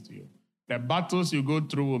make sense to you. The battles you go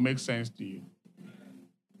through will make sense to you.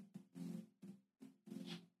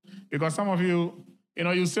 Because some of you,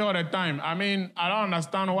 you say all the time, I don't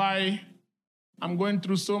understand why I'm going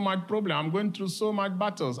through so much problem. I'm going through so much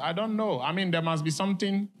battles. I don't know. There must be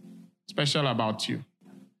something special about you.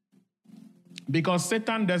 Because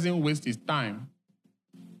Satan doesn't waste his time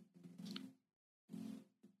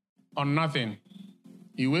on nothing.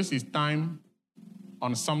 He wastes his time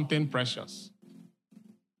on something precious.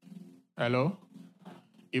 Hello?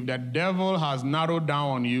 If the devil has narrowed down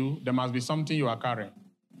on you, there must be something you are carrying.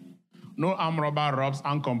 No armed robber robs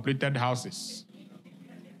uncompleted houses.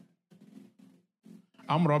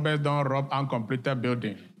 Armed robbers don't rob uncompleted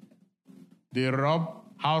buildings. They rob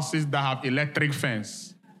houses that have electric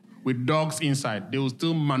fence with dogs inside. They will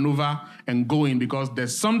still maneuver and go in because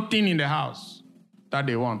there's something in the house that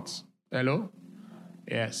they want. Hello?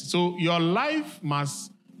 Yes. So your life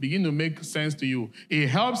must begin to make sense to you. It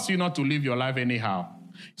helps you not to live your life anyhow.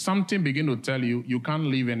 Something begin to tell you, you can't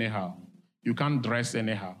live anyhow. You can't dress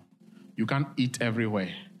anyhow. You can't eat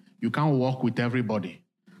everywhere. You can't walk with everybody.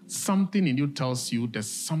 Something in you tells you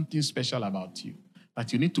there's something special about you,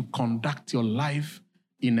 that you need to conduct your life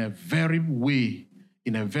in a very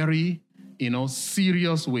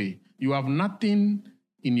serious way. You have nothing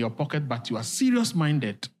in your pocket, but you are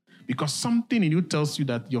serious-minded because something in you tells you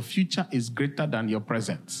that your future is greater than your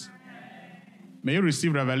present. May you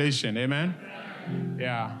receive revelation, amen?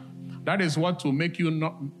 Yeah. That is what will make you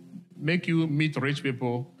meet rich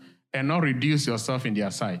people and not reduce yourself in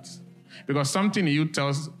their sight. Because something in you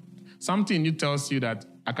tells you that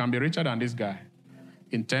I can be richer than this guy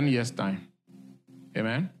in 10 years' time.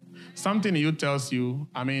 Amen? Something in you tells you,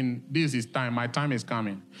 this is time, my time is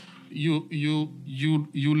coming. You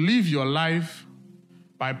live your life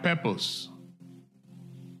by purpose,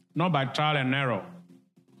 not by trial and error,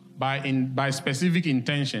 by specific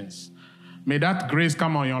intentions. May that grace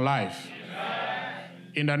come on your life.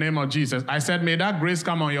 In the name of Jesus. I said, may that grace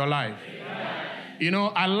come on your life.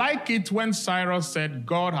 Amen. I like it when Cyrus said,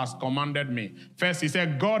 God has commanded me. First, he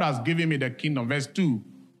said, God has given me the kingdom. Verse 2.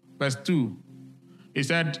 He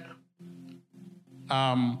said,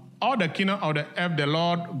 all the kingdom of the earth, the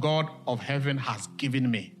Lord God of heaven has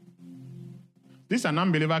given me. This is an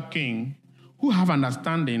unbeliever king who have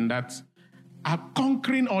understanding that are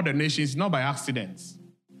conquering all the nations, not by accident.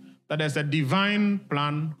 That there's a divine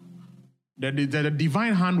plan. There's a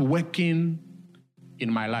divine hand working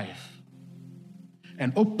in my life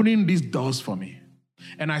and opening these doors for me.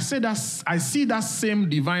 And I see that same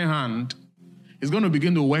divine hand is going to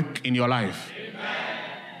begin to work in your life.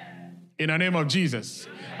 Amen. In the name of Jesus.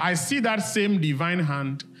 Amen. I see that same divine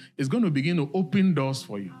hand is going to begin to open doors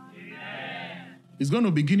for you. Amen. It's going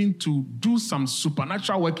to begin to do some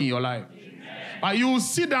supernatural work in your life. Amen. But you will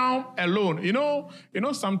sit down alone.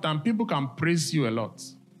 Sometimes people can praise you a lot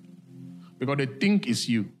because they think it's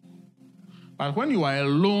you. But when you are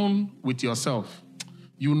alone with yourself,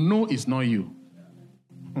 you know it's not you.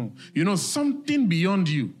 Something beyond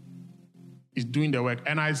you is doing the work.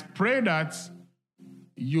 And I pray that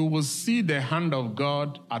you will see the hand of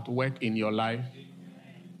God at work in your life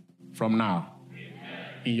from now.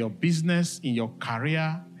 In your business, in your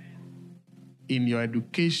career, in your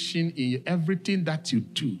education, in everything that you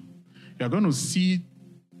do. You're going to see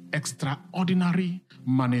extraordinary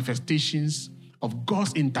manifestations of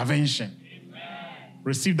God's intervention. Amen.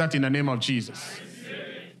 Receive that in the name of Jesus.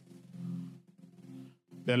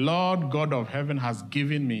 The Lord God of heaven has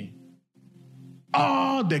given me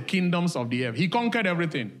all the kingdoms of the earth. He conquered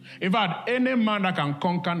everything. In fact, any man that can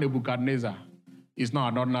conquer Nebuchadnezzar is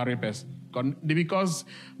not an ordinary person. Because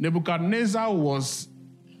Nebuchadnezzar was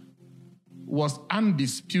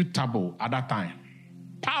undisputable at that time.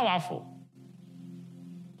 Powerful.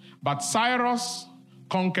 But Cyrus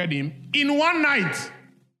conquered him in one night,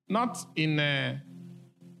 not in a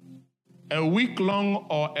week-long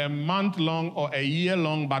or a month-long or a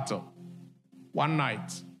year-long battle. One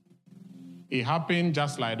night. It happened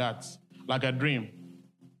just like that, like a dream.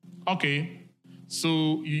 Okay,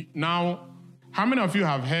 so now, how many of you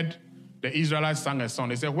have heard the Israelites sang a song?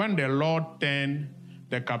 They said, when the Lord turned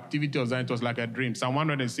the captivity of Zion, it was like a dream. Psalm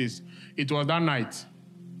 106, it was that night.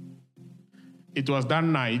 It was that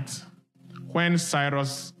night when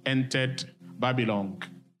Cyrus entered Babylon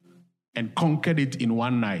and conquered it in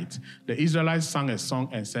one night. The Israelites sang a song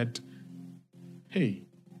and said, hey,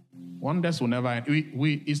 wonders will never end.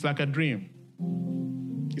 It's like a dream.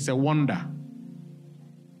 It's a wonder.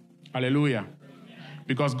 Hallelujah.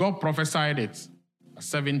 Because God prophesied it.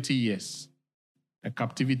 70 years, the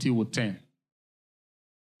captivity will turn.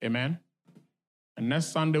 Amen. And next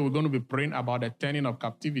Sunday, we're going to be praying about the turning of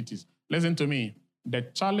captivities. Listen to me. The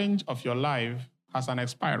challenge of your life has an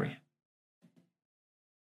expiry.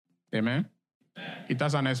 Amen. It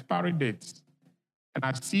has an expiry date. And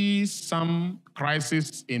I see some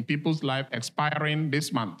crisis in people's life expiring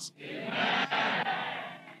this month. Amen.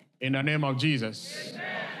 In the name of Jesus. Amen.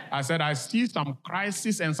 I said, I see some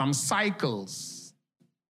crisis and some cycles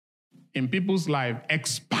in people's life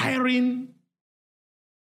expiring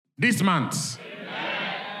this month.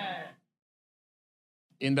 Amen.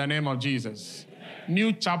 In the name of Jesus. Amen.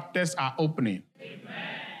 New chapters are opening. Amen.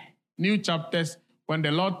 New chapters. When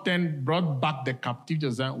the Lord brought back the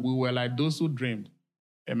captives, we were like those who dreamed.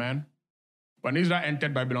 Amen. When Israel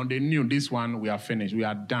entered Babylon, they knew this one, we are finished. We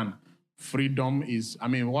are done. Freedom is,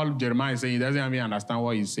 what Jeremiah is saying, he doesn't even understand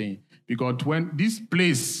what he's saying. Because when this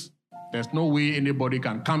place, there's no way anybody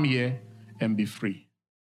can come here and be free.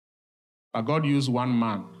 But God used one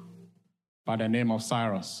man by the name of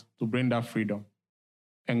Cyrus to bring that freedom.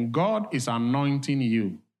 And God is anointing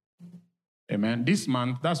you. Amen. This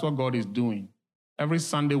month, that's what God is doing. Every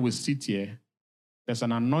Sunday we sit here, there's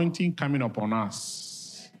an anointing coming upon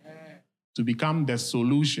us to become the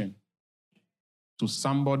solution to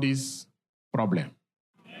somebody's problem.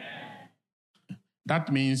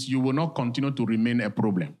 That means you will not continue to remain a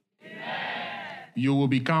problem. You will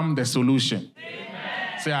become the solution.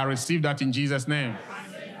 Say, I receive that in Jesus' name.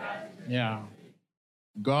 Yeah.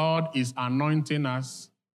 God is anointing us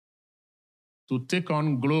to take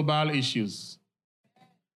on global issues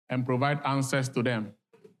and provide answers to them.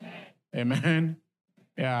 Amen.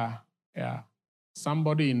 Yeah.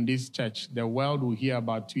 Somebody in this church, the world will hear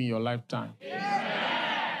about you in your lifetime.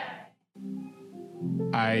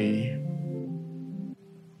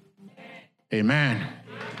 Amen.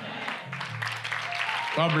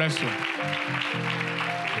 God bless you.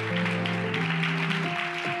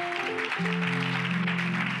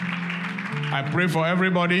 I pray for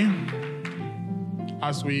everybody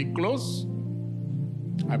as we close.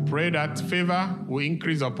 I pray that favor will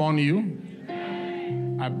increase upon you.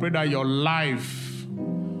 I pray that your life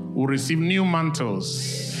will receive new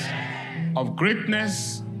mantles of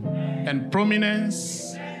greatness and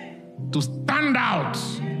prominence to stand out.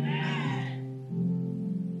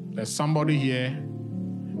 There's somebody here.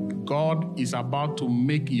 God is about to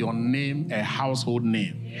make your name a household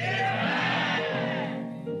name.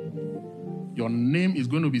 Your name is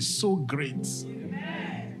going to be so great.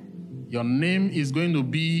 Your name is going to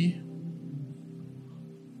be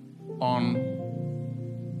on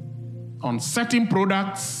certain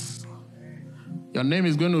products. Your name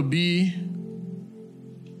is going to be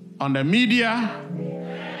on the media,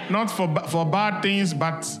 not for bad things,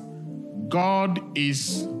 but God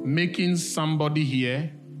is making somebody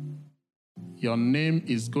here. Your name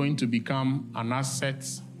is going to become an asset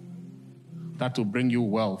that will bring you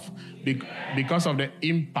wealth because of the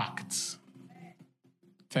impact.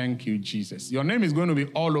 Thank you, Jesus. Your name is going to be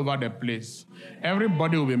all over the place.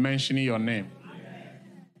 Everybody will be mentioning your name.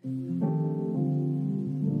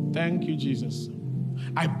 Thank you, Jesus.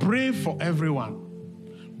 I pray for everyone.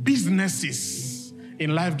 Businesses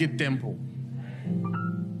in LifeGate Temple.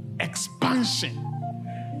 Expansion.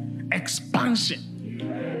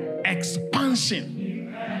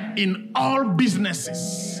 In all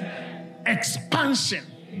businesses. Expansion.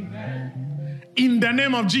 In the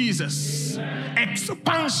name of Jesus.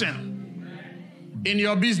 Expansion in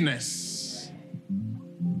your business.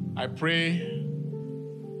 I pray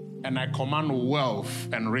and I command wealth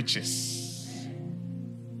and riches.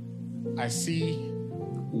 I see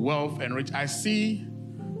wealth and riches. I see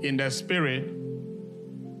in the spirit,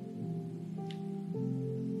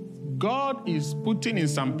 God is putting in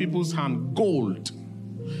some people's hand gold.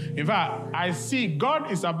 In fact, I see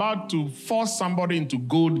God is about to force somebody into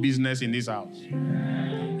gold business in this house.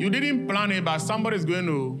 You didn't plan it, but somebody is going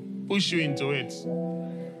to push you into it.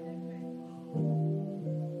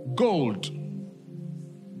 Gold.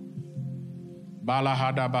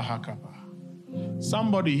 Balahada Bahakaba.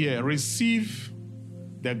 Somebody here, receive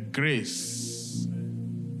the grace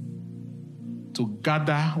to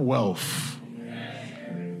gather wealth.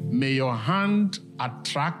 May your hand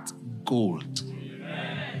attract gold.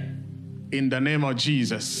 In the name of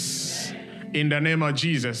Jesus. In the name of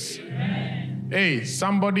Jesus. Hey,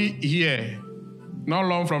 somebody here, not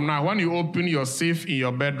long from now, when you open your safe in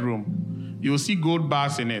your bedroom, you'll see gold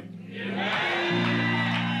bars in it.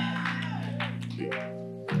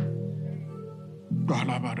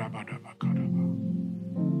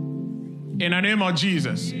 In the name of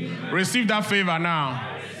Jesus, receive that favor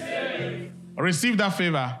now. Receive that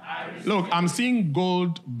favor. Look, I'm seeing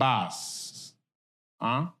gold bars.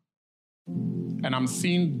 And I'm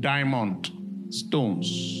seeing diamond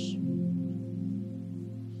stones.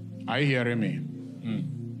 Are you hearing me?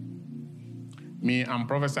 Me, I'm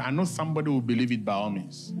prophesying. I know somebody will believe it by all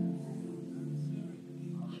means.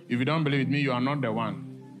 If you don't believe it, you are not the one.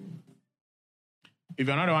 If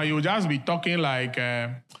you're not the one, you'll just be talking like,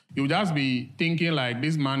 you'll just be thinking like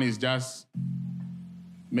this man is just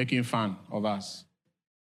making fun of us.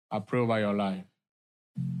 I pray over your life.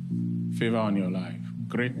 Favor on your life.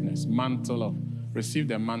 Greatness. Mantle of. Receive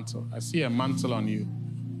the mantle. I see a mantle on you.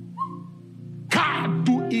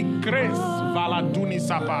 Kadu igres valaduni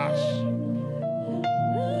sapash.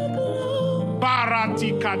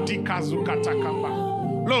 Barati kadika zukatakapa.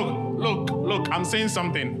 Look, I'm saying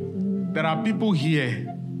something. There are people here.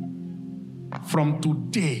 From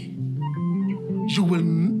today, you will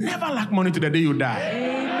never lack money to the day you die.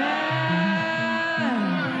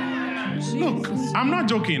 Look, I'm not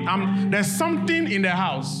joking. There's something in the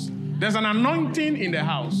house. There's an anointing in the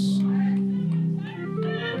house.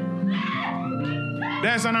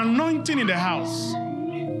 There's an anointing in the house.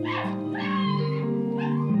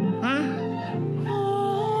 Huh?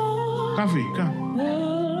 Coffee, come.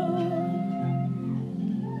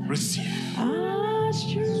 Receive.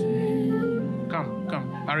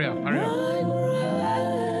 Come. Hurry up.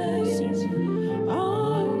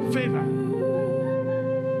 Favor.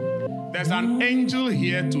 There's an angel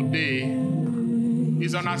here today.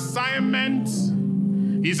 He's on assignment.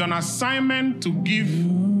 He's on assignment to give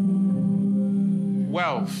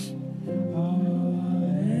wealth.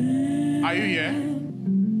 Are you here?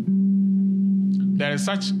 There is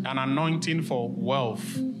such an anointing for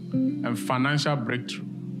wealth and financial breakthrough.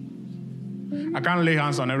 I can't lay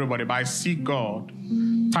hands on everybody, but I see God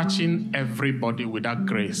touching everybody with that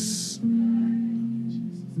grace.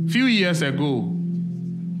 Few years ago,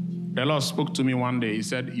 the Lord spoke to me one day. He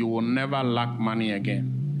said, you will never lack money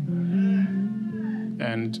again.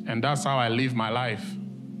 And that's how I live my life.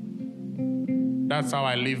 That's how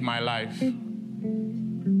I live my life.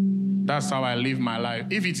 That's how I live my life.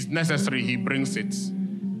 If it's necessary, He brings it.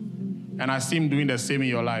 And I see Him doing the same in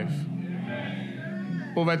your life.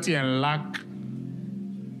 Poverty and lack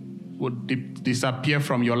would disappear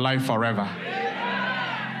from your life forever.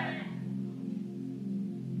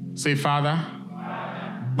 Say, Father,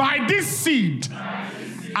 by this seed,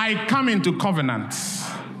 I come into covenant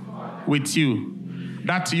with you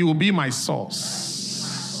that you will be my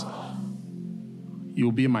source. You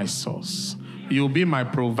will be my source. You will be my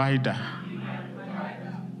provider.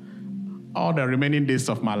 All the remaining days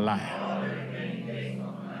of my life.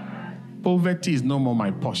 Poverty is no more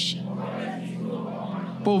my portion.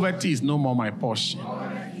 Poverty is no more my portion.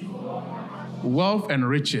 Wealth and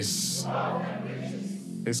riches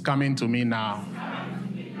is coming to me now.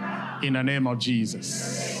 In the name of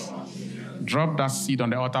Jesus. Drop that seed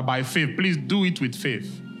on the altar by faith. Please do it with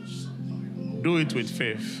faith. Do it with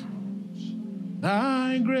faith.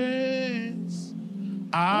 Thy grace,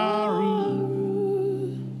 our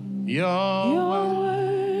rule, your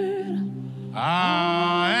word,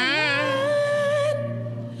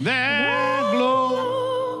 the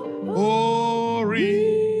glory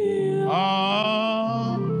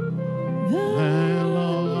of the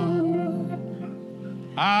Lord,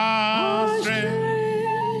 our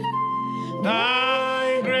strength,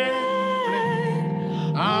 thy grace,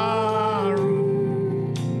 our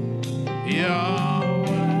rule, your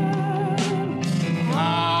word,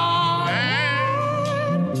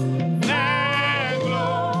 the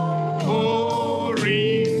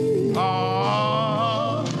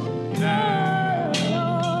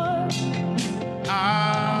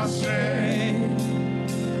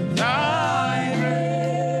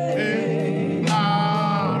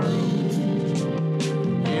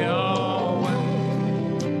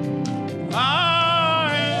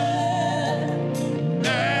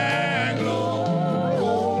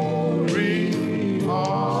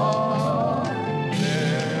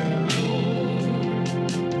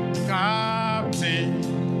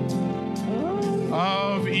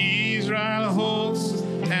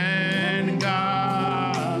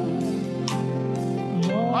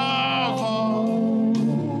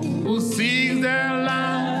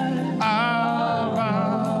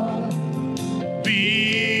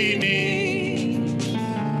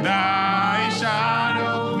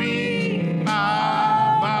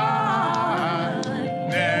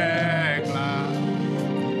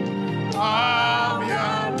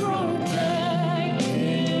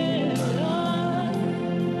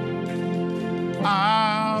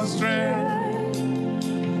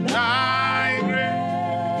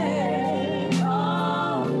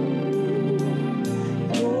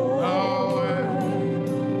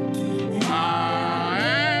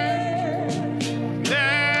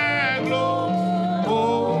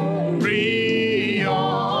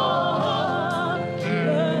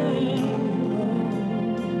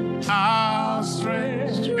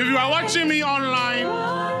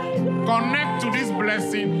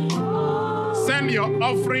Send your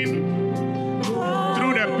offering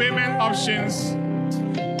through the payment options.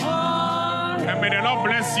 And may the Lord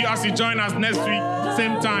bless you as you join us next week,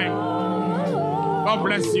 same time. God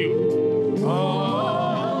bless you.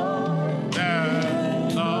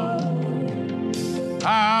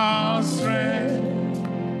 Our strength,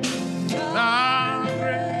 our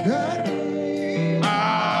grace,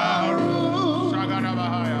 our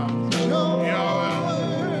Shagadabahaya.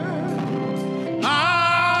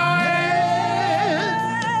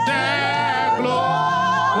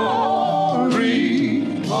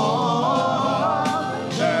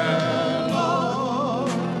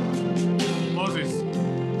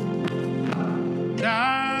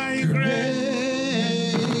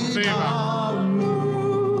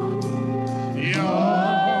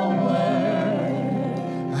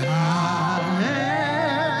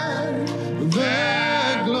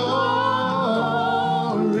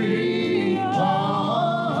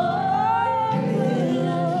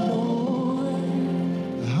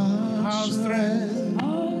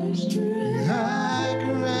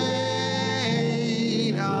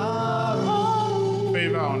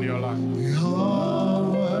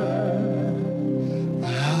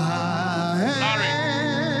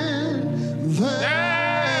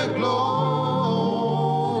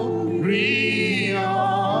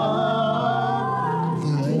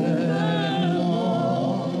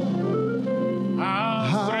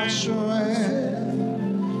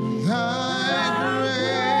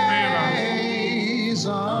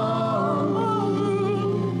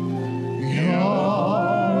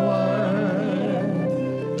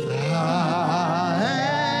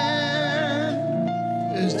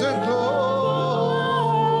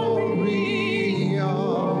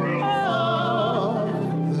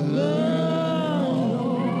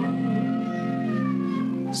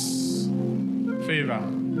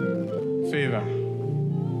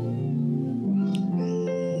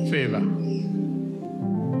 Favor.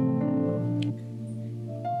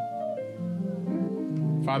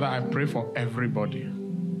 Father, I pray for everybody.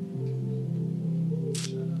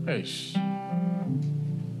 Eish.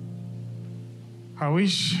 I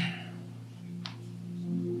wish.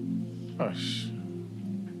 Gosh.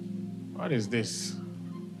 What is this?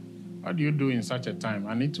 What do you do in such a time?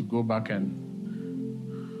 I need to go back and.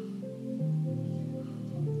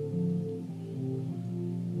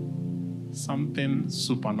 Something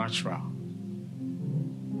supernatural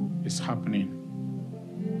is happening.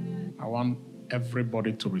 I want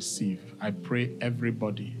everybody to receive. I pray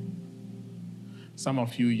everybody. Some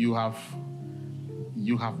of you, you have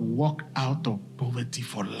walked out of poverty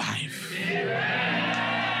for life.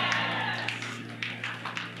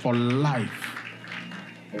 For life.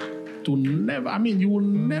 To never, you will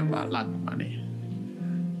never lack money.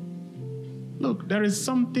 Look, there is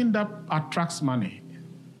something that attracts money.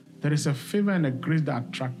 There is a favor and a grace that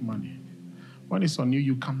attract money. When it's on you,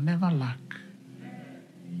 you can never lack.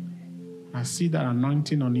 I see that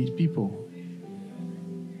anointing on these people.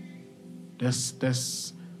 There's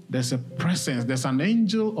a presence. There's an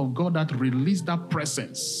angel of God that released that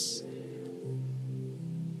presence.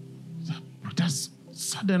 That's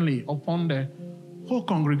suddenly upon the whole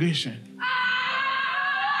congregation.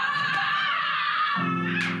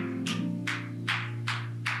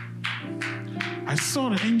 I saw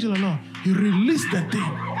the angel of the Lord. He released the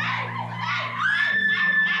thing.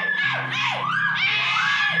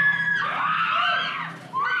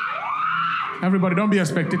 Everybody, don't be a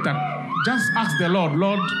spectator. Just ask the Lord,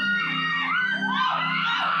 Lord.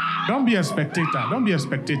 Don't be a spectator. Don't be a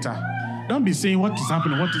spectator. Don't be saying what is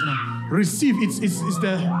happening, what is not. Receive. It's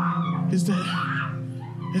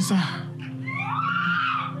a.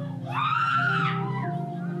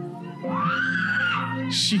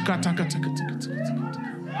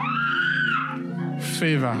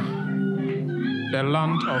 Favor. The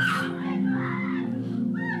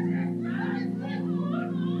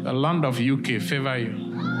land of UK, favor you.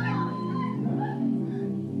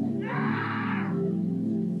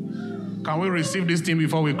 Can we receive this thing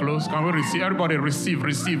before we close? Can we receive? Everybody receive.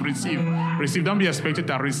 Don't be a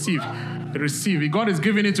spectator. Receive. God is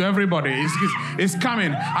giving it to everybody. It's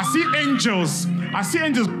coming. I see angels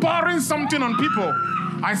pouring something on people.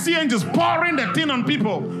 I see angels pouring the thing on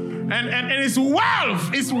people. And it's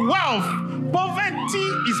wealth. It's wealth. Poverty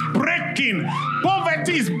is breaking.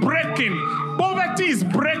 Poverty is breaking. Poverty is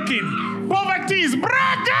breaking. Poverty is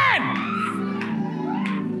breaking.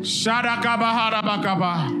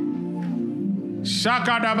 Shadakabaharabakaba.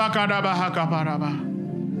 Shakadabakadabahakabaraba.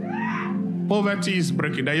 Poverty is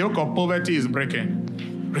breaking. The yoke of poverty is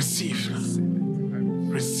breaking. Receive.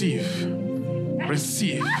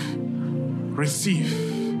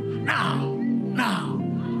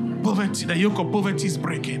 Poverty, the yoke of poverty is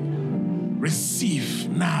breaking. Receive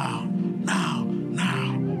now, now,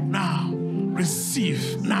 now, now.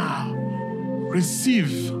 Receive now.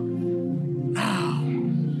 Receive now.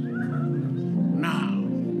 Now.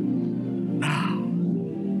 Now.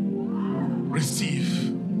 Receive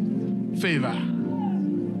favor.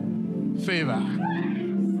 Favor.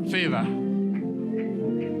 Favor.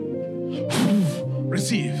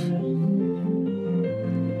 Receive.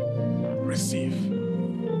 Receive.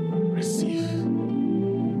 Receive.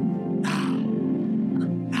 Now.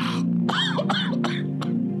 Now.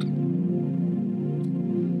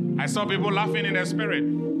 I saw people laughing in their spirit.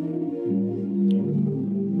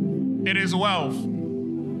 It is wealth.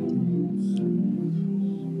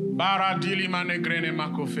 Baradili manegrene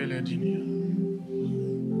makofele dinia.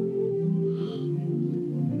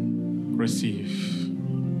 Receive.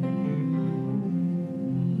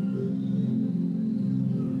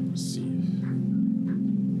 Receive.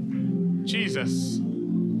 Jesus,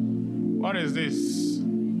 what is this?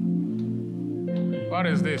 What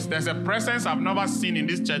is this? There's a presence I've never seen in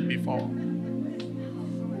this church before.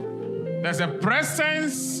 There's a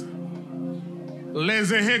presence.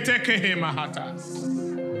 Lezehete kehe mahatas.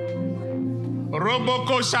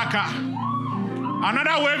 Roboko shaka.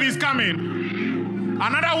 Another wave is coming.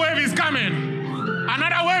 Another wave is coming.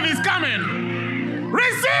 Another wave is coming.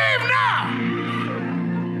 Receive now.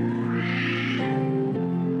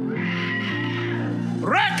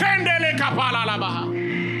 Rekendele kapala labaha.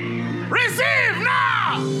 Receive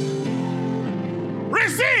now.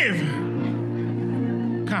 Receive.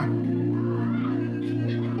 Come.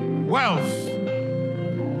 Wealth.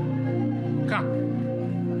 Come.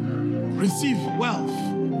 Receive wealth.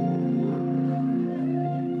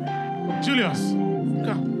 Julius,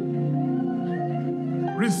 come.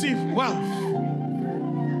 Receive wealth.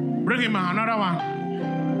 Bring him another one.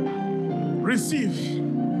 Receive.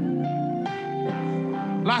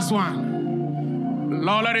 Last one.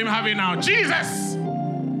 Lord, let him have it now. Jesus.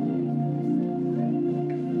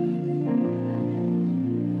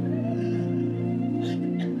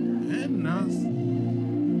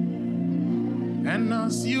 And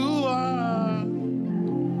as you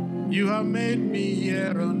have made me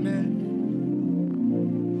here on earth.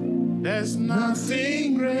 There's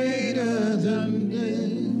nothing greater than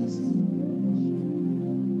this.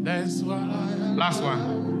 That's why. Last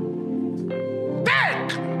one.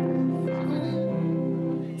 Take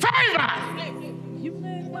favor.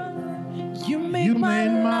 You made my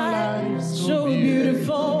life so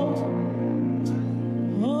beautiful.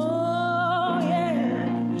 Oh, yeah.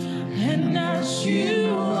 And as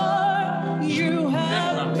you are, you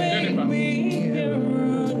have made me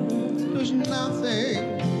run. There's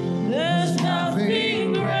nothing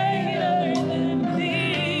greater than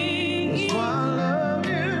these.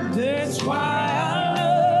 That's why I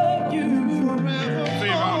love you.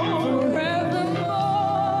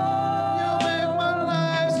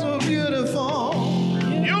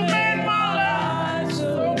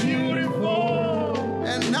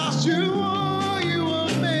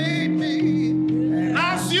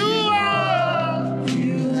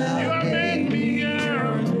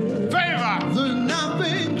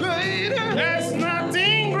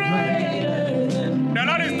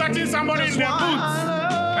 Somebody in their boots.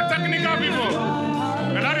 The technical people.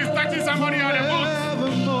 The Lord is touching somebody on the boots.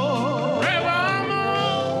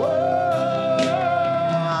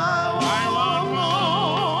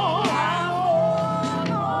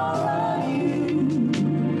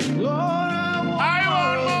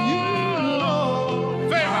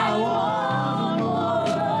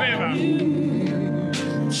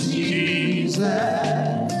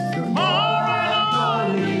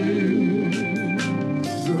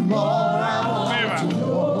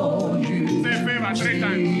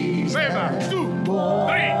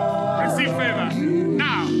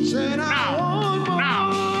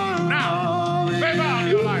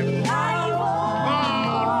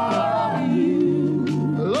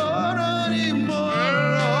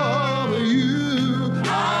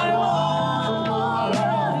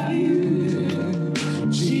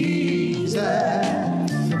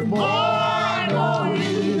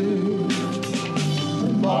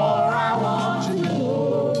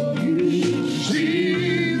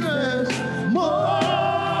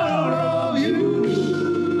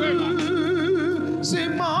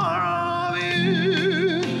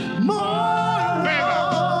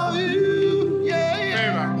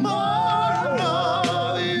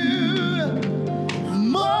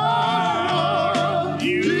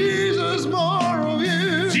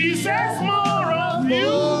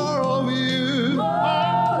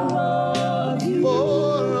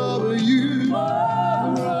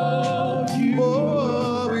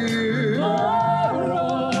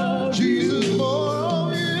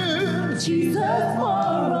 Jesus, more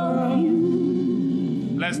of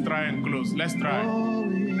you. Let's try and close. Let's try.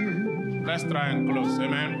 Let's try and close.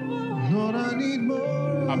 Amen. Lord, I need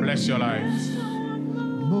more. I bless your life.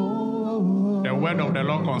 The word of the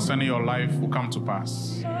Lord concerning your life will come to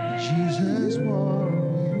pass. Jesus, more.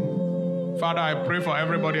 Father, I pray for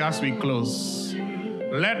everybody as we close.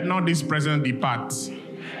 Let not this presence depart.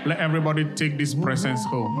 Let everybody take this presence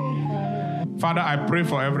home. Father, I pray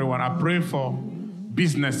for everyone. I pray for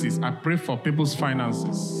businesses. I pray for people's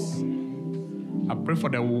finances. I pray for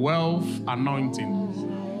the wealth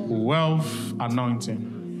anointing. Wealth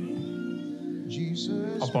anointing.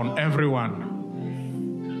 Jesus, Upon everyone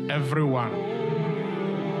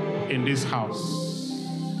in this house.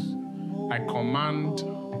 I command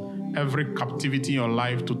every captivity in your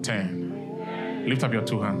life to turn. Lift up your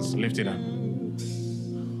two hands. Lift it up.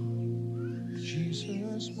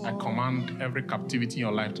 Jesus, I command every captivity in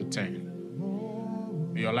your life to turn.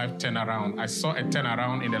 May your life turn around. I saw a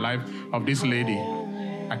turnaround in the life of this lady.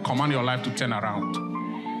 I command your life to turn around.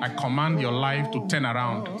 I command your life to turn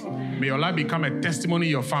around. May your life become a testimony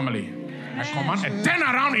in your family. I command a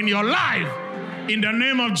turnaround in your life. In the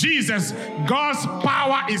name of Jesus, God's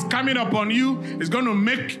power is coming upon you. It's going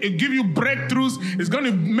to give you breakthroughs. It's going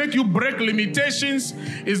to make you break limitations.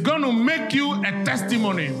 It's going to make you a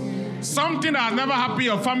testimony. Something that has never happened in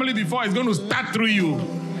your family before is going to start through you.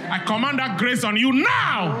 I command that grace on you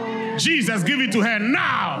now. Jesus, give it to her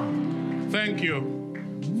now. Thank you.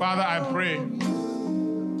 Father, I pray.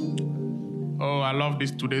 Oh, I love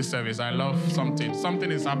today's service. I love something.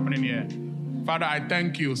 Something is happening here. Father, I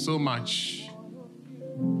thank you so much.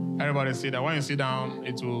 Everybody sit down. When you sit down,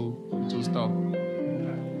 it will stop.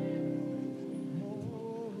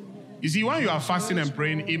 You see, when you are fasting and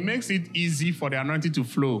praying, it makes it easy for the anointing to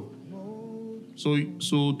flow.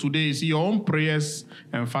 So today, you see, your own prayers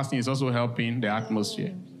and fasting is also helping the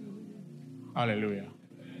atmosphere. Hallelujah.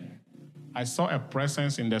 I saw a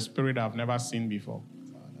presence in the spirit I've never seen before.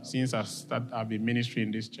 Since I've been ministering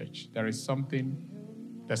in this church, there's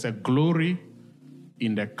a glory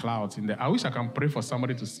in the clouds. I wish I can pray for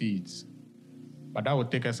somebody to see it, but that would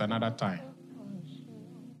take us another time.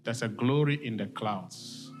 There's a glory in the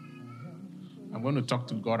clouds. I'm going to talk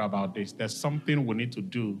to God about this. There's something we need to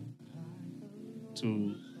do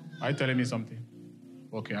Are you telling me something?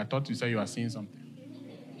 Okay, I thought you said you are seeing something.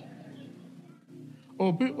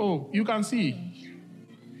 Oh, you can see.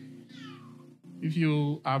 If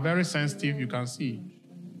you are very sensitive, you can see.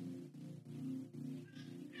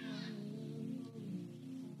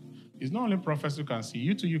 It's not only prophets who can see.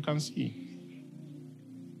 You too, you can see.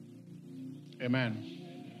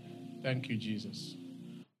 Amen. Thank you, Jesus.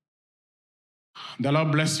 The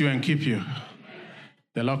Lord bless you and keep you.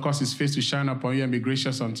 The Lord cause his face to shine upon you and be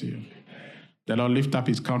gracious unto you. The Lord lift up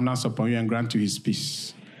his countenance upon you and grant you his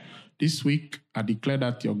peace. This week, I declare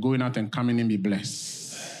that your going out and coming in be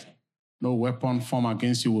blessed. No weapon formed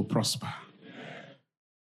against you will prosper.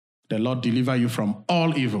 The Lord deliver you from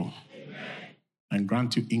all evil and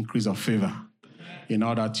grant you increase of favor in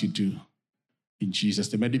all that you do. In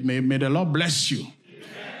Jesus' name, may the Lord bless you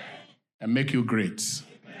and make you great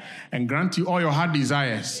and grant you all your heart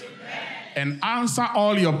desires and answer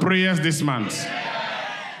all your prayers this month.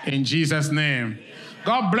 In Jesus' name.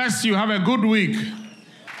 God bless you. Have a good week.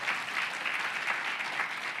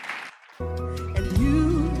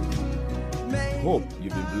 Hope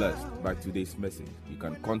you've been blessed by today's message. You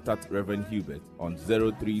can contact Reverend Hubert on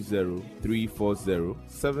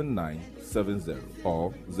 030-340-7970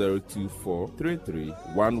 or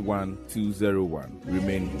 024-33-11201.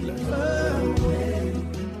 Remain blessed.